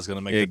are you guys going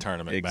to make the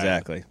tournament?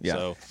 Exactly. Bad? Yeah.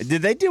 So,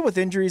 did they deal with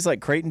injuries like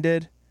Creighton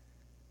did,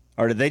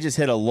 or did they just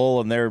hit a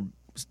lull in their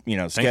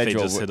schedule? I think they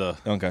just hit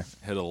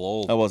a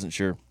lull. I wasn't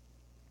sure.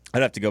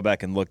 I'd have to go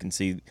back and look and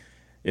see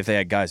if they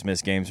had guys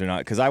miss games or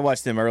not, because I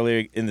watched them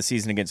earlier in the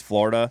season against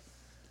Florida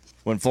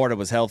when Florida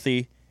was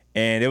healthy.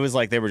 And it was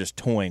like they were just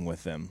toying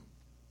with them,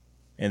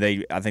 and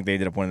I think they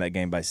ended up winning that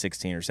game by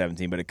 16 or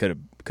 17, but it could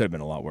have been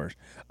a lot worse.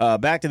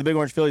 Back to the Big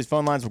Orange Phillies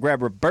phone lines. We'll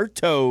grab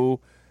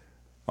Roberto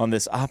on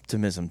this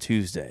Optimism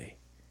Tuesday.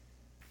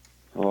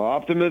 Well,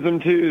 Optimism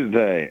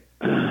Tuesday.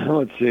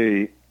 Let's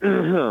see.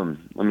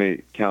 Let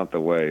me count the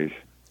ways.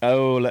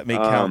 Oh, let me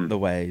count the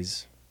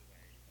ways.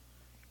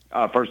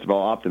 First of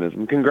all,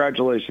 optimism.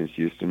 Congratulations,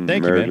 Houston.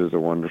 Thank you, Marriage man. is a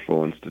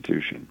wonderful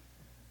institution.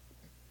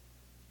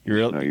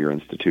 You're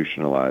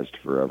institutionalized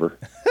forever.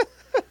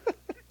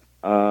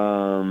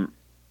 I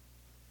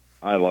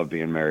love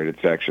being married.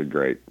 It's actually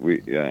great.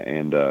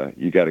 And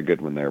you got a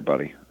good one there,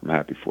 buddy. I'm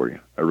happy for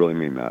you. I really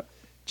mean that.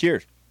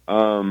 Cheers.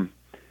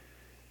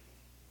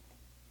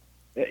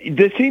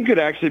 This team could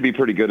actually be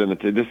pretty good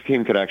this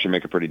team could actually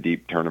make a pretty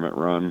deep tournament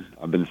run.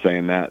 I've been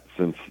saying that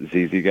since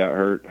ZZ got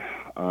hurt.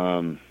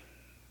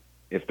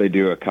 If they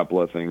do a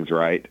couple of things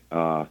right.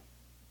 I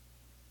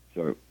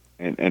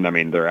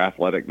mean, they're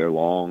athletic, they're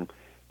long,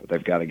 but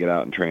they've got to get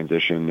out and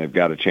transition. They've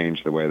got to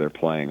change the way they're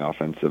playing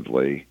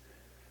offensively.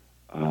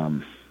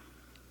 And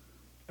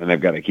they've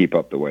got to keep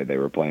up the way they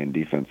were playing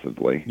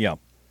defensively. Yeah.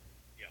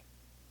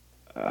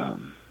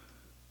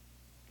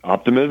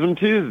 Optimism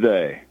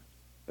Tuesday.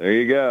 There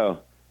you go.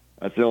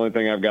 That's the only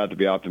thing I've got to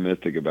be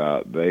optimistic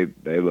about. They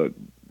look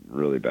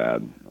really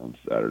bad on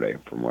Saturday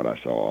from what I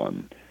saw.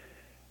 And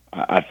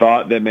I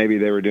thought that maybe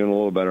they were doing a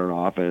little better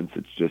on offense.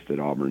 It's just that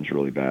Auburn's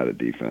really bad at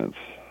defense.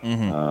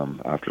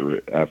 Mm-hmm.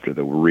 After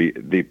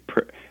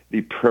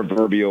the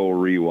proverbial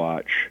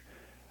rewatch,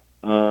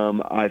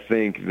 I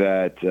think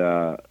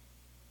that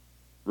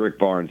Rick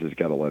Barnes has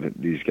got to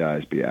let these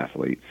guys be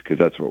athletes, because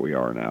that's what we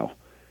are now.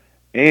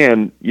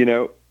 And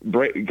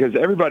because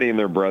everybody and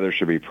their brother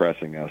should be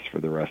pressing us for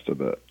the rest of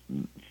the,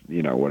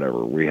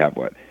 whatever we have.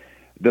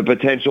 The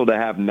potential to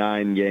have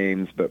 9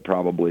 games, but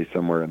probably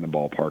somewhere in the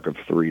ballpark of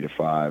 3 to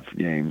 5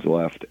 games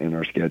left in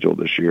our schedule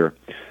this year.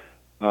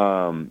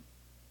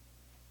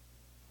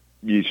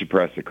 You should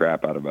press the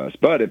crap out of us.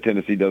 But if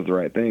Tennessee does the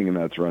right thing, and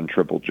that's run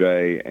Triple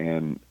J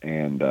and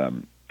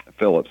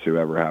Phillips,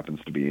 whoever happens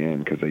to be in,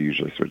 because they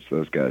usually switch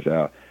those guys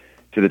out,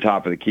 to the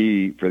top of the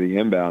key for the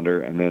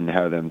inbounder, and then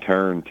have them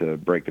turn to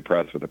break the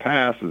press with a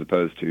pass as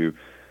opposed to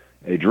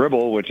a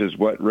dribble, which is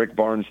what Rick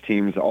Barnes'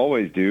 teams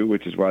always do,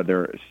 which is why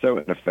they're so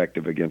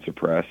ineffective against a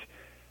press,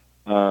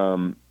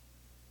 then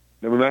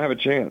we might have a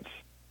chance,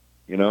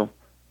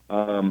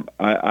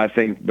 I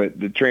think, but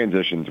the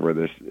transitions where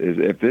this is,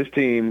 if this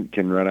team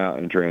can run out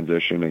in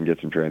transition and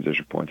get some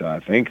transition points, I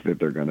think that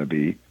they're going to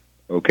be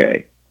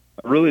okay.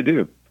 I really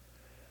do.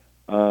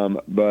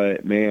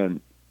 But man,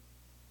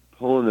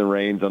 pulling the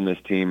reins on this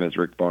team as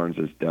Rick Barnes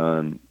has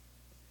done,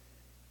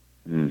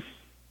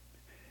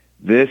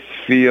 this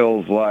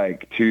feels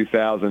like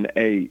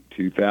 2008,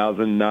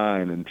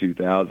 2009, and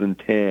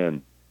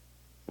 2010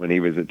 when he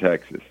was at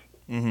Texas.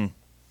 Mm-hmm.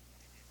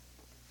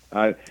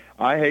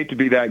 I hate to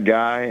be that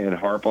guy and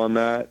harp on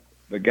that,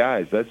 but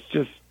guys, that's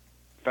just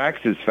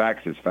facts is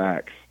facts is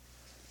facts.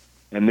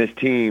 And this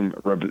team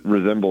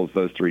resembles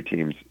those three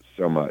teams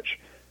so much.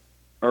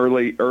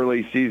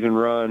 Early season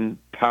run,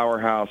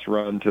 powerhouse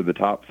run to the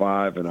top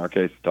 5, in our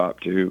case, top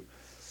 2.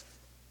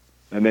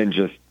 And then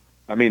just,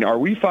 I mean, are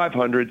we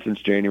 500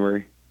 since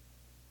January?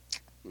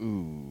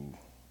 Ooh.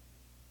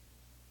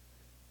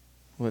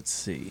 Let's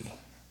see.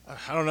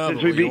 I don't know.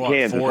 Since we beat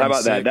Kansas, how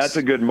about that? That's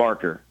a good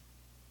marker.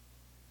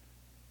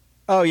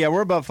 Oh, yeah,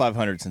 we're above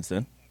 500 since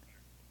then.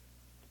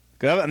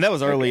 And that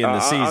was early in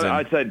the season.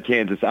 I said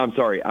Kansas. I'm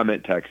sorry. I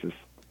meant Texas.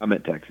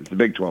 The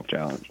Big 12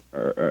 Challenge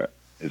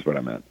is what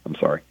I meant. I'm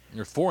sorry.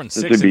 You're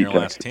 4-6 in your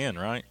last 10,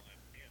 right?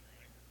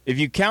 If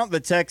you count the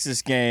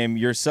Texas game,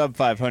 you're sub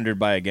 500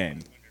 by a game.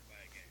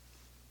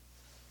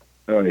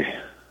 Oh,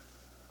 yeah.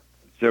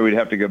 So we'd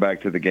have to go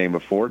back to the game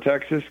before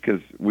Texas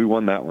because we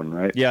won that one,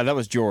 right? Yeah, that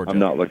was Georgia. I'm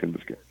not looking at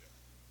this game.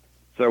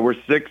 So we're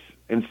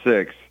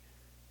 6-6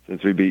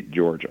 since we beat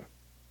Georgia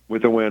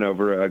with a win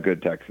over a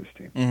good Texas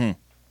team.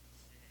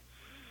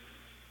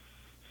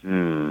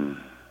 Mm-hmm.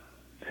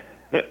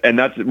 And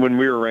that's when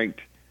we were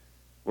ranked.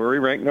 Were we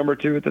ranked number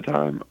 2 at the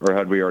time, or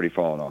had we already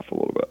fallen off a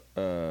little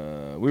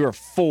bit? We were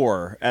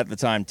 4 at the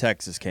time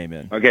Texas came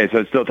in. Okay, so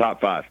it's still top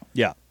 5.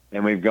 Yeah.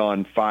 And we've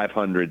gone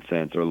 500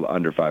 since, or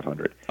under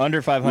 500.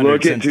 Under 500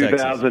 Look since at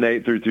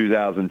 2008 through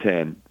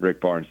 2010,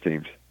 Rick Barnes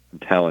teams. I'm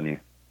telling you.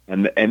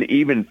 And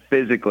even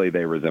physically,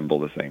 they resemble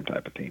the same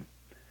type of team.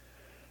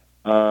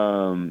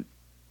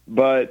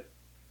 But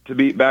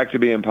back to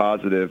being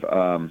positive,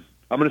 I'm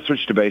going to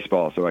switch to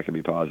baseball so I can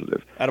be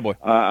positive. Attaboy.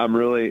 I'm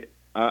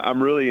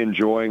really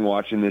enjoying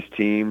watching this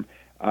team.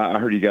 I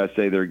heard you guys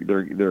say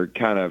they're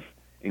kind of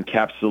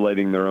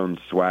encapsulating their own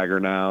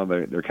swagger now.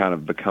 They're kind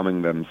of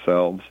becoming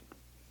themselves.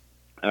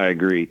 I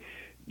agree.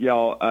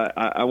 Y'all,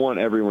 I want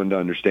everyone to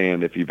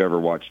understand, if you've ever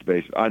watched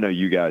baseball, I know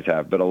you guys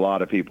have, but a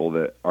lot of people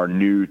that are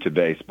new to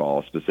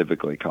baseball,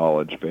 specifically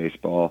college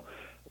baseball,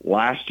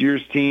 last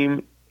year's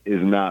team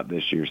is not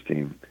this year's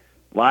team.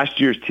 Last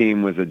year's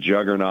team was a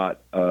juggernaut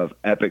of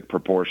epic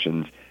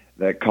proportions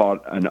that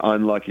caught an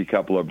unlucky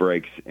couple of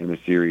breaks in a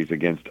series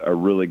against a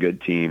really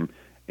good team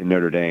in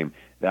Notre Dame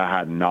that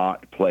had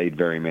not played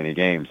very many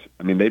games.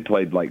 I mean, they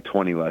played like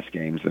 20 less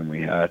games than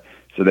we had,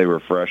 so they were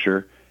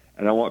fresher.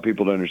 And I want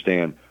people to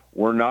understand,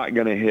 we're not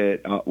going to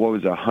hit,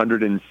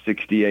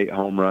 168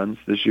 home runs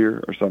this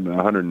year or something,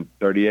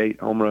 138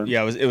 home runs?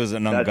 Yeah, it was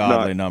an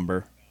ungodly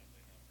number.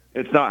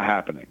 It's not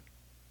happening.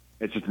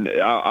 It's just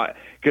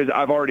because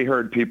I've already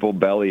heard people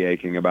belly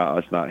aching about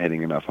us not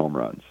hitting enough home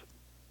runs.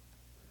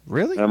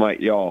 Really? And I'm like,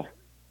 y'all,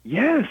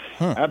 yes,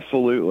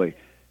 absolutely.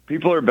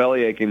 People are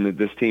belly aching that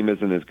this team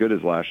isn't as good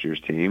as last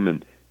year's team,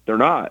 and they're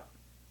not.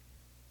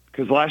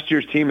 Because last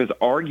year's team is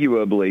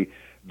arguably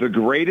the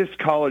greatest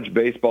college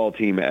baseball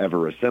team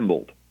ever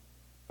assembled,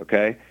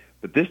 okay?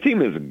 But this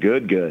team is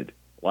good,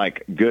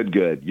 like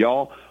good.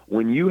 Y'all,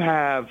 when you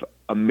have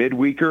a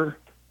midweeker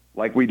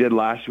like we did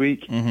last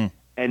week,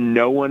 and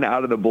no one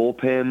out of the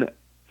bullpen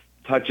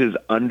touches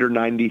under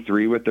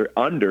 93 with their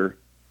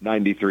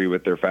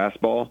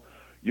fastball,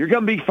 you're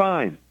going to be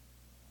fine.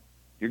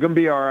 You're going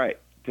to be all right.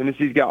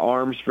 Tennessee's got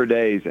arms for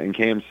days, and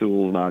Cam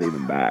Sewell's not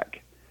even back.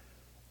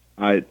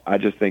 I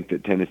just think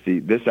that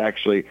Tennessee,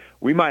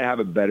 we might have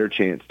a better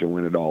chance to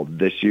win it all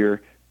this year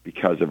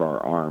because of our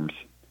arms.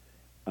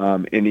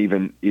 And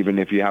even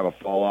if you have a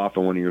fall off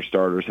and one of your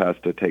starters has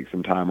to take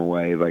some time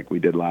away like we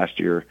did last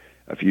year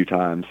a few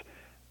times,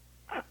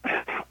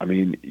 I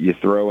mean, you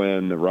throw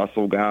in the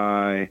Russell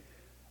guy,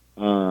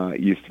 God,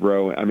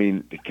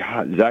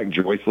 Zach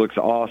Joyce looks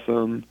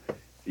awesome.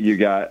 You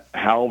got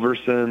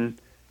Halverson.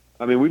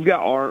 I mean, we've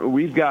got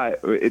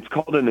it's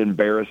called an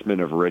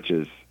embarrassment of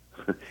riches.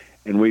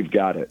 And we've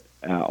got it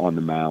on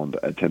the mound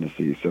at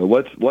Tennessee. So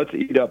let's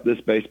eat up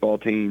this baseball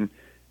team.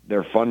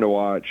 They're fun to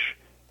watch.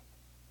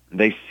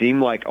 They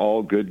seem like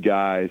all good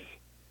guys.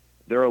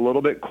 They're a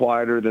little bit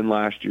quieter than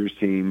last year's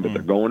team, but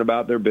they're going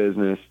about their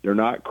business. They're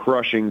not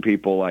crushing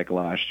people like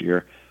last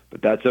year,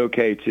 but that's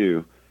okay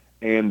too.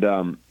 And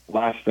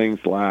last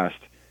things last,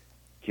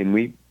 can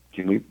we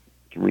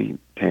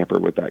tamper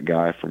with that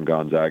guy from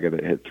Gonzaga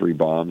that hit 3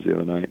 bombs the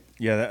other night?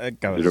 Yeah, that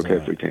guy was. Is it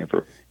okay if we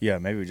tamper? Yeah,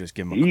 maybe we just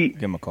give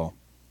him a call.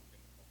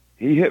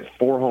 He hit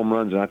 4 home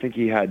runs, and I think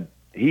he had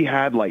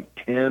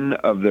like 10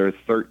 of their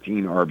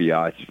 13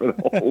 RBIs for the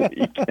whole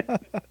weekend.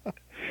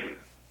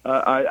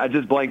 I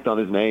just blanked on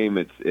his name.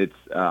 It's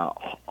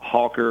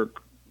Walker,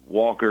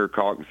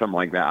 something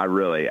like that.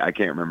 I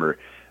can't remember.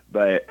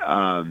 But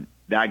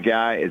that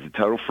guy is a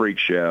total freak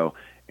show,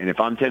 And if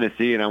I'm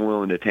Tennessee and I'm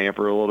willing to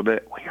tamper a little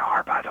bit, we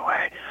are, by the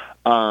way,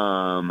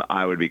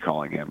 I would be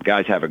calling him.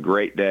 Guys, have a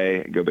great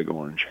day. Go Big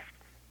Orange.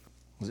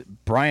 Was it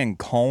Brian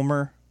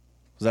Colmer?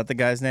 Was that the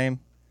guy's name?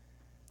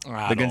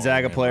 I The don't Gonzaga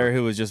remember. player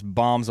who was just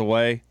bombs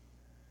away.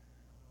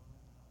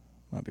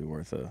 Might be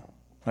worth a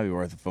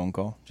phone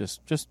call.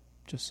 Just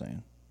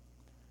saying.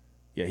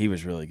 Yeah, he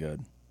was really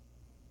good.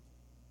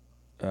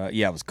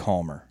 Yeah, it was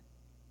Colmer.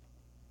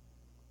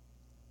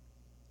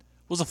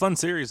 It was a fun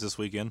series this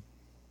weekend.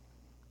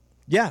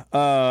 Yeah,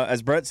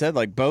 as Brett said,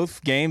 like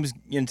both games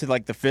into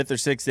like the 5th or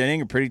 6th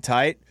inning are pretty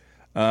tight.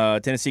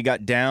 Tennessee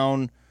got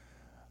down.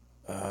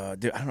 I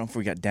don't know if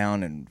we got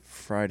down in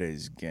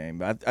Friday's game,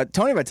 but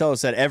Tony Vitello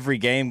said every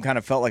game kind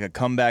of felt like a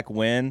comeback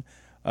win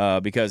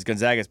because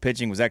Gonzaga's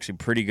pitching was actually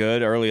pretty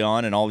good early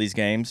on in all these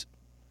games.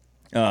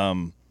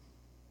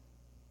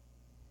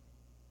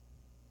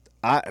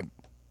 I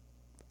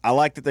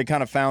like that they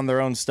kind of found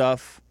their own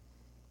stuff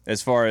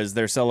as far as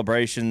their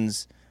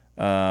celebrations.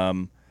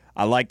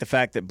 I like the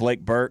fact that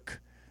Blake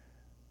Burke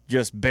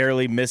just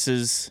barely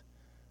misses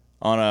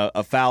on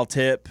a foul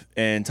tip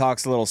and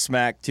talks a little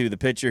smack to the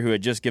pitcher who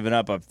had just given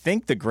up, I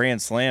think, the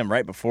grand slam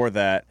right before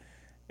that,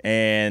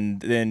 and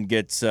then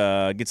gets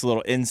a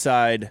little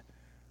inside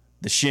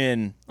the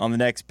shin on the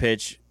next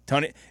pitch.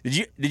 Tony,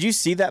 did you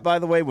see that, by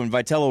the way, when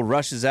Vitello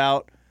rushes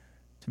out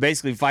to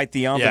basically fight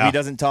the ump if he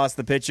doesn't toss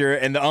the pitcher,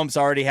 and the ump's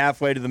already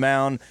halfway to the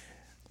mound,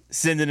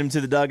 sending him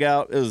to the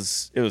dugout? It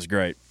was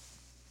great.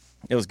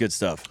 It was good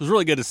stuff. It was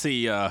really good to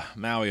see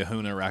Maui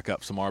Ahuna rack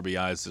up some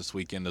RBIs this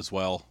weekend as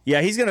well. Yeah,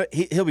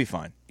 he'll be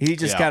fine. He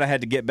just kind of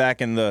had to get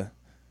back in the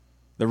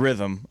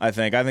rhythm, I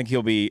think. I think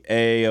he'll be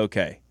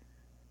A-okay.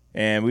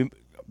 And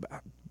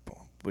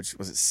which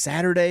was it,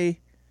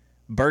 Saturday?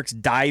 Burke's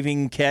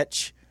diving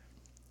catch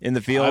in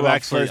the field. I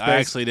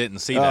actually didn't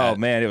see that. Oh,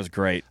 man, it was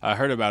great. I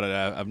heard about it.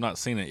 I've not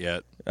seen it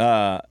yet.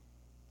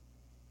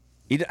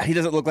 He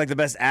doesn't look like the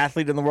best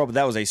athlete in the world, but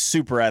that was a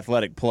super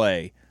athletic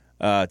play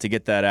to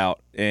get that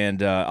out.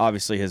 And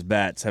obviously his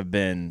bats have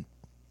been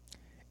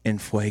en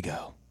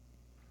fuego.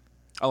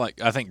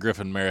 I think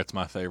Griffin Merritt's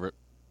my favorite.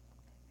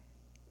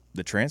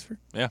 The transfer?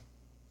 Yeah.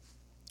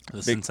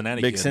 The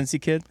Cincinnati big kid. Cincy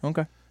kid?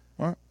 Okay.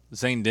 All right.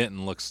 Zane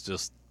Denton looks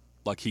just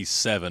like he's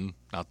 7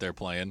 out there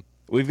playing.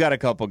 We've got a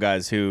couple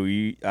guys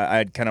who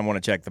I kind of want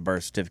to check the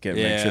birth certificate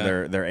and make Yeah.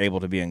 sure they're able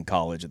to be in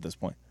college at this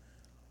point.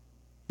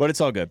 But it's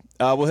all good.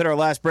 We'll hit our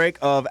last break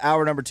of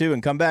hour number 2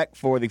 and come back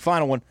for the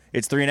final one.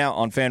 It's 3 and Out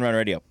on Fan Run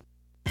Radio.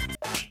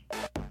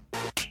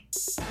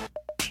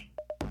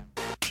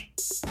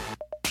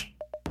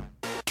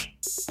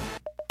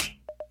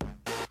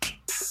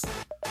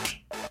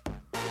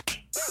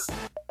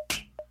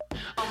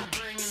 I'm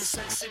bringing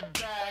sexy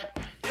back.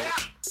 Yeah.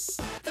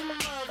 The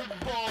mother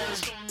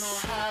boys don't know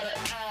how to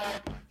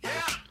act.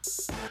 Yeah.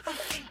 I'm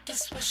thinking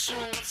special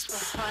what's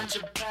behind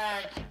your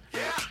back.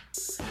 Yeah.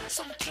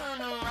 So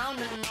turn around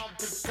and I'll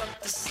pick up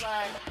the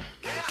slack.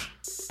 Yeah.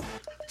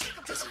 Take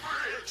up this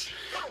bridge.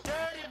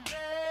 Dirty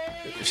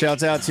babe.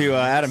 Shouts out to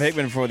Adam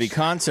Hickman for the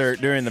concert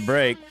during the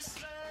break.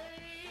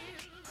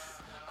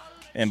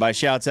 And by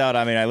shouts out,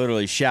 I mean I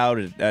literally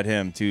shouted at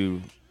him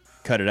to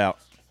cut it out.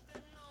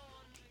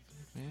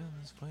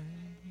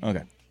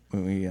 Okay.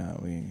 We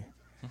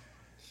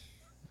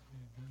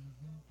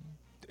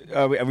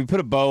put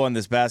a bow on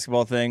this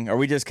basketball thing. Are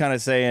we just kind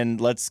of saying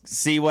let's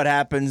see what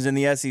happens in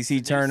the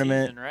SEC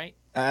tournament? Season, right?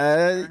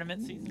 Uh,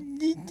 Tournament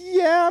season.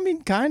 Yeah, I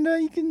mean, kind of.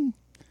 You can.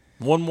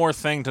 One more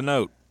thing to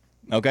note.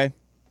 Okay.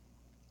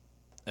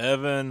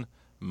 Evan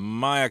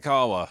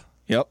Miyakawa.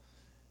 Yep.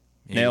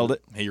 Nailed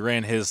it. He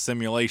ran his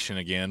simulation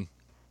again.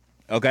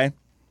 Okay.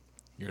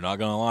 You're not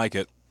going to like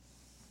it.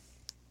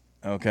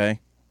 Okay.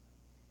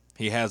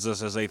 He has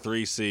us as a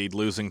 3 seed,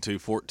 losing to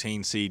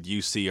 14 seed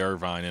UC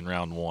Irvine in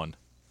round 1.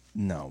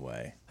 No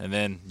way. And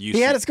then UC, He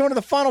had us going to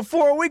the Final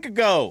Four a week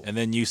ago. and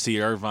then UC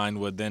Irvine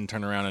would then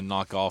turn around and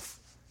knock off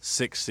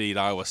 6 seed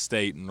Iowa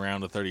State in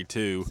round of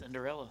 32.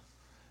 Cinderella.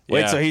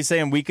 Wait, Yeah. so he's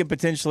saying we could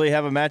potentially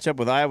have a matchup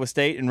with Iowa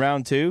State in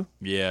round 2?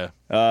 Yeah.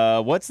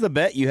 What's the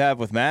bet you have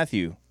with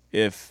Matthew?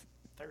 If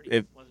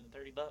 30. Wasn't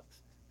it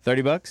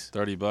 $30? $30?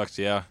 $30,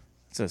 yeah.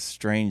 It's a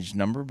strange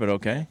number, but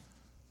okay.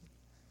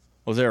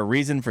 Was there a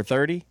reason for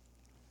 30?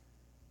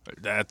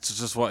 That's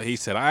just what he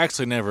said. I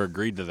actually never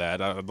agreed to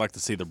that. I'd like to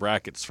see the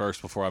brackets first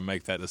before I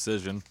make that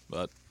decision.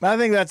 But I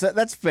think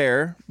that's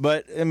fair,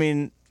 but I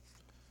mean,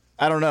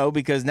 I don't know,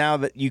 because now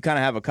that you kind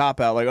of have a cop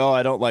out, like, oh,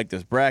 I don't like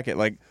this bracket.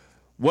 Like,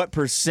 what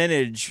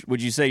percentage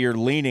would you say you're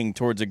leaning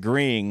towards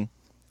agreeing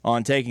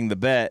on taking the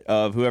bet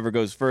of whoever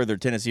goes further,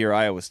 Tennessee or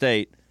Iowa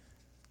State?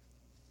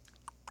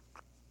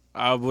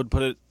 I would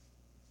put it.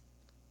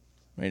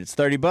 I mean, it's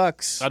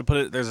 $30. I'd put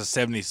it. There's a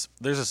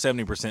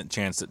 70%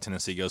 chance that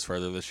Tennessee goes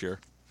further this year.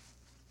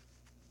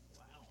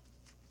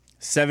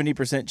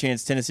 70%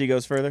 chance Tennessee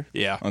goes further?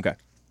 Yeah. Okay.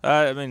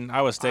 I mean,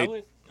 Iowa State.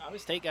 Iowa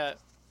State got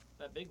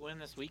that big win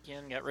this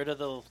weekend. Got rid of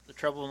the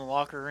trouble in the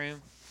locker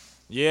room.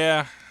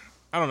 Yeah.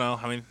 I don't know.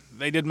 I mean,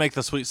 they did make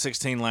the Sweet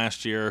 16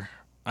 last year.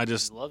 I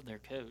just Love their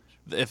coach.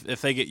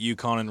 if they get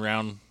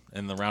UConn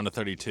in the round of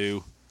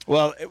 32,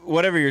 Well,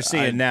 whatever you're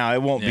seeing I- now,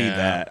 it won't be yeah.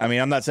 that. I mean,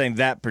 I'm not saying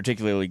that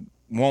particularly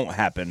won't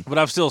happen, But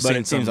I've still but seen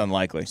it seems some,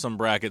 unlikely. some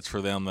brackets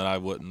for them that I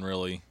wouldn't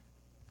really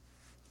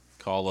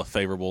call a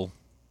favorable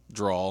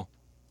draw.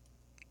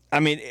 I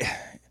mean,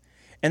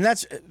 and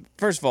that's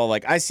first of all,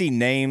 like I see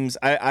names.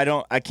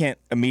 I can't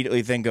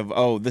immediately think of,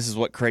 oh, this is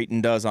what Creighton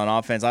does on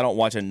offense. I don't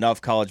watch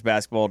enough college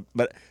basketball,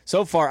 but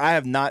so far I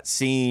have not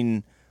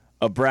seen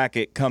a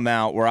bracket come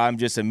out where I'm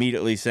just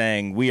immediately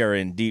saying we are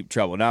in deep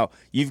trouble. Now,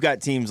 you've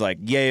got teams like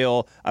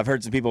Yale. I've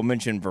heard some people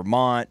mention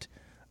Vermont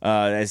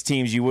as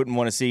teams you wouldn't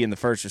want to see in the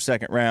first or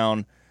second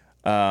round.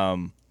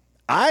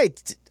 I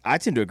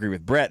tend to agree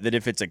with Brett that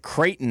if it's a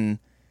Creighton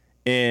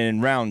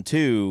in round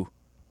 2,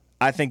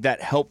 I think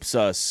that helps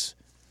us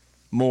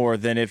more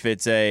than if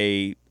it's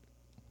a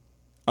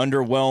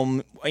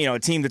underwhelmed, a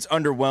team that's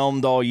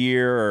underwhelmed all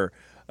year, or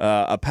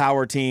a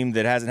power team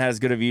that hasn't had as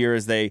good of a year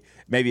as they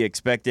maybe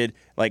expected.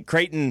 Like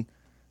Creighton,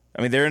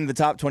 I mean, they're in the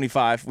top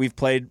 25. We've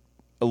played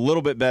a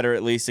little bit better,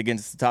 at least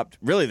against the top.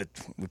 Really,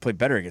 we played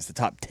better against the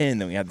top 10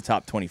 than we had the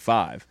top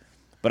 25.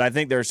 But I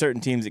think there are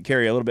certain teams that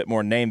carry a little bit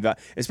more name value,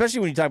 especially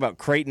when you talk about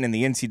Creighton in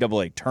the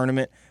NCAA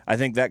tournament. I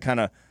think that kind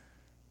of,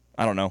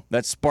 I don't know,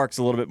 that sparks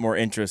a little bit more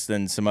interest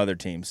than some other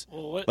teams.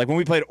 Well, Like when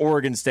we played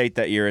Oregon State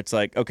that year, it's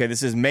like, okay,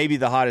 this is maybe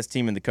the hottest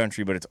team in the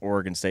country, but it's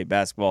Oregon State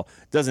basketball.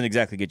 Doesn't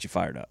exactly get you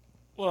fired up.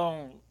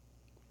 Well,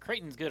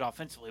 Creighton's good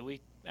offensively. We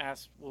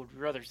asked, would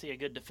we rather see a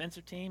good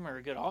defensive team or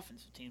a good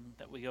offensive team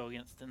that we go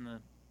against in the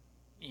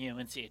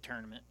NCAA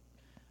tournament?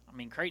 I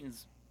mean,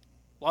 Creighton's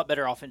a lot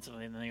better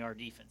offensively than they are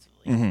defensively.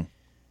 Mhm.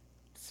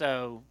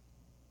 So,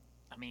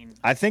 I mean,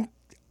 I think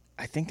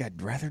I'd take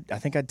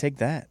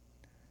that.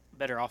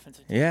 better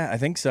offensive team. Yeah, I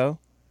think so.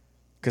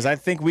 Because I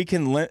think we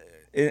can. And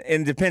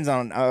it depends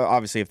on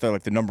obviously if they're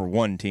like the number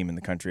 1 team in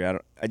the country.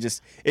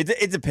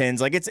 It depends.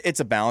 Like it's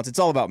a balance. It's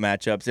all about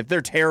matchups. If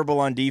they're terrible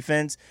on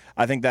defense,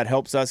 I think that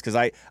helps us because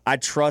I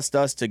trust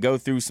us to go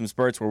through some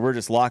spurts where we're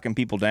just locking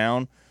people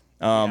down.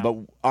 But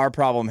our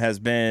problem has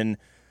been,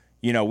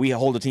 we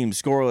hold a team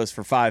scoreless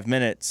for 5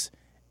 minutes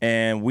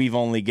and we've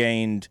only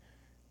gained,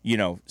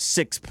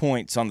 6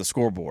 points on the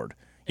scoreboard.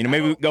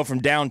 Maybe we go from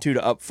down 2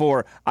 to up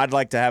 4. I'd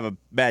like to have a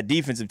bad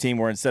defensive team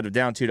where instead of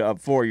down 2 to up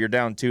 4, you're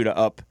down 2 to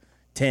up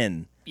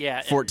 10,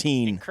 Yeah,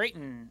 14. And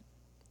Creighton,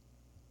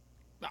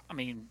 I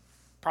mean,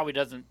 probably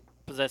doesn't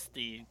possess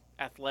the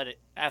athletes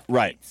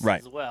Right.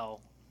 as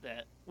well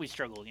that we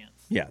struggle against.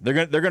 Yeah, they're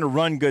gonna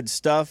run good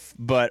stuff,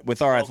 but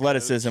with our Well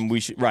athleticism,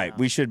 coached.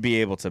 we should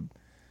be able to.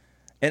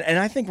 And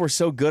I think we're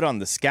so good on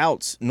the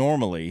scouts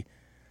normally.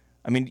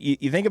 I mean,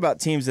 you think about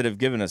teams that have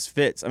given us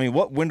fits. I mean,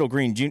 what Wendell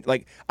Green Jr.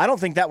 I don't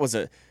think that was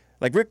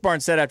like Rick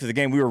Barnes said after the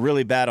game, we were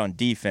really bad on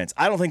defense.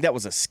 I don't think that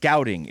was a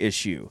scouting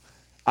issue.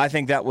 I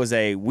think that was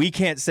we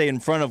can't stay in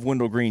front of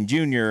Wendell Green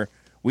Jr.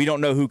 We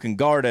don't know who can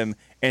guard him,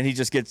 and he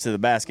just gets to the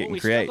basket What and we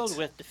creates. struggled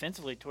with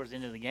defensively towards the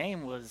end of the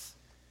game was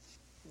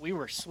we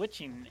were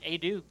switching.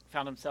 Adu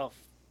found himself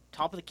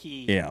top of the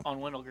key on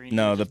Wendell Green.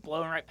 No, He was just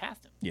blowing right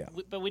past him. Yeah.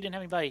 But we didn't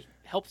have anybody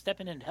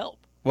stepping in to help.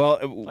 Well,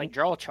 Like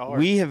draw a charge.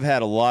 we have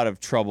had a lot of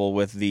trouble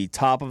with the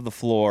top of the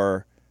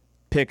floor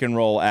pick and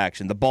roll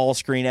action, the ball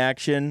screen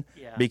action,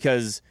 Yeah.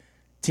 because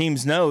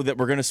teams know that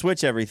we're going to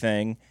switch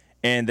everything,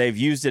 and they've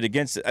used it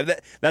against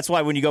it. That's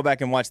why when you go back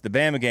and watch the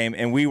Bama game,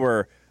 and we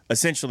were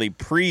essentially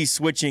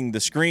pre-switching the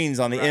screens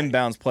on the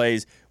inbounds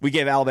plays, we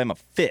gave Alabama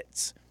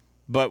fits.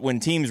 But when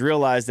teams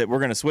realize that we're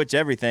going to switch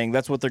everything,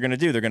 that's what they're going to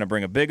do. They're going to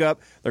bring a big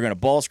up, they're going to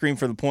ball screen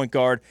for the point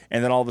guard,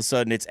 and then all of a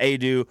sudden it's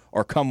Adu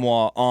or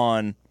Kumwa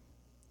on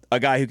a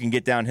guy who can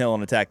get downhill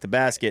and attack the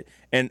basket.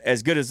 And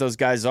as good as those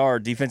guys are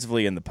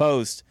defensively in the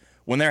post,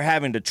 when they're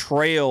having to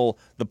trail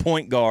the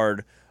point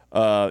guard,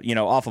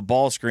 off a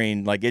ball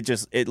screen, like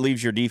it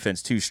leaves your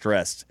defense too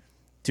stressed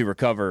to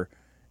recover,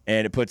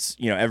 and it puts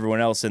everyone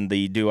else in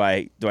the do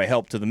I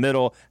help to the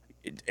middle?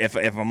 If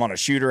I'm on a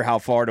shooter, how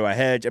far do I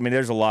hedge? I mean,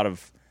 there's a lot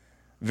of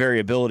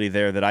variability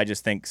there that I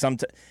just think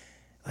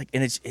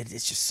and it's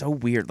just so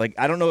weird. Like,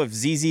 I don't know if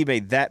ZZ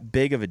made that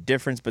big of a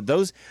difference, but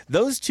those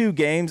 2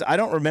 games, I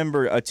don't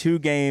remember a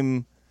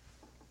 2-game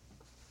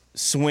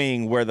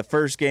swing where the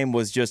first game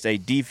was just a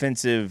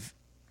defensive.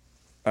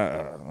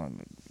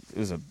 It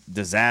was a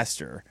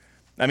disaster.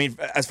 I mean,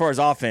 as far as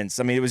offense,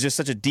 I mean, it was just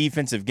such a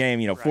defensive game.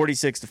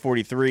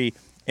 46-43,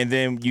 and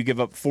then you give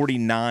up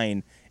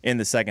 49 in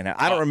the second half.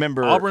 I don't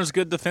remember. Auburn's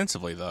good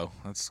defensively, though.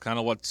 That's kind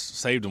of what's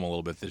saved them a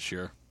little bit this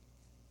year.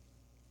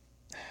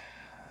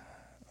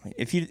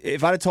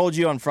 If I'd have told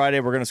you on Friday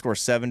we're going to score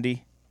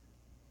 70,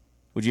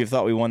 would you have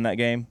thought we won that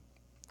game?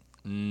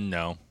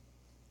 No.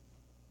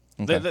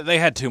 Okay. They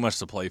had too much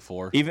to play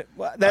for.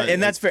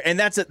 That's fair, and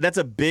that's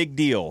a big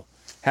deal,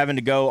 having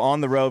to go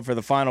on the road for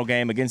the final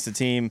game against a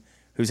team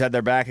who's had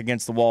their back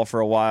against the wall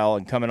for a while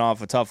and coming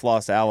off a tough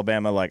loss to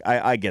Alabama. Like,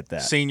 I get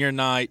that. Senior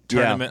night,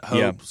 tournament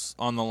hopes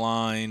on the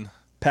line.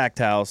 Packed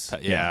house.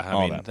 Yeah, I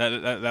all mean,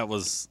 that.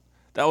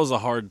 that was a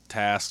hard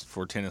task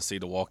for Tennessee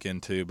to walk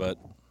into, but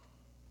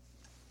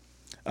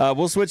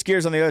we'll switch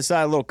gears on the other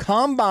side. A little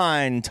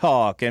combine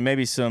talk and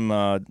maybe some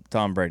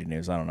Tom Brady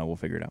news. I don't know. We'll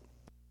figure it out.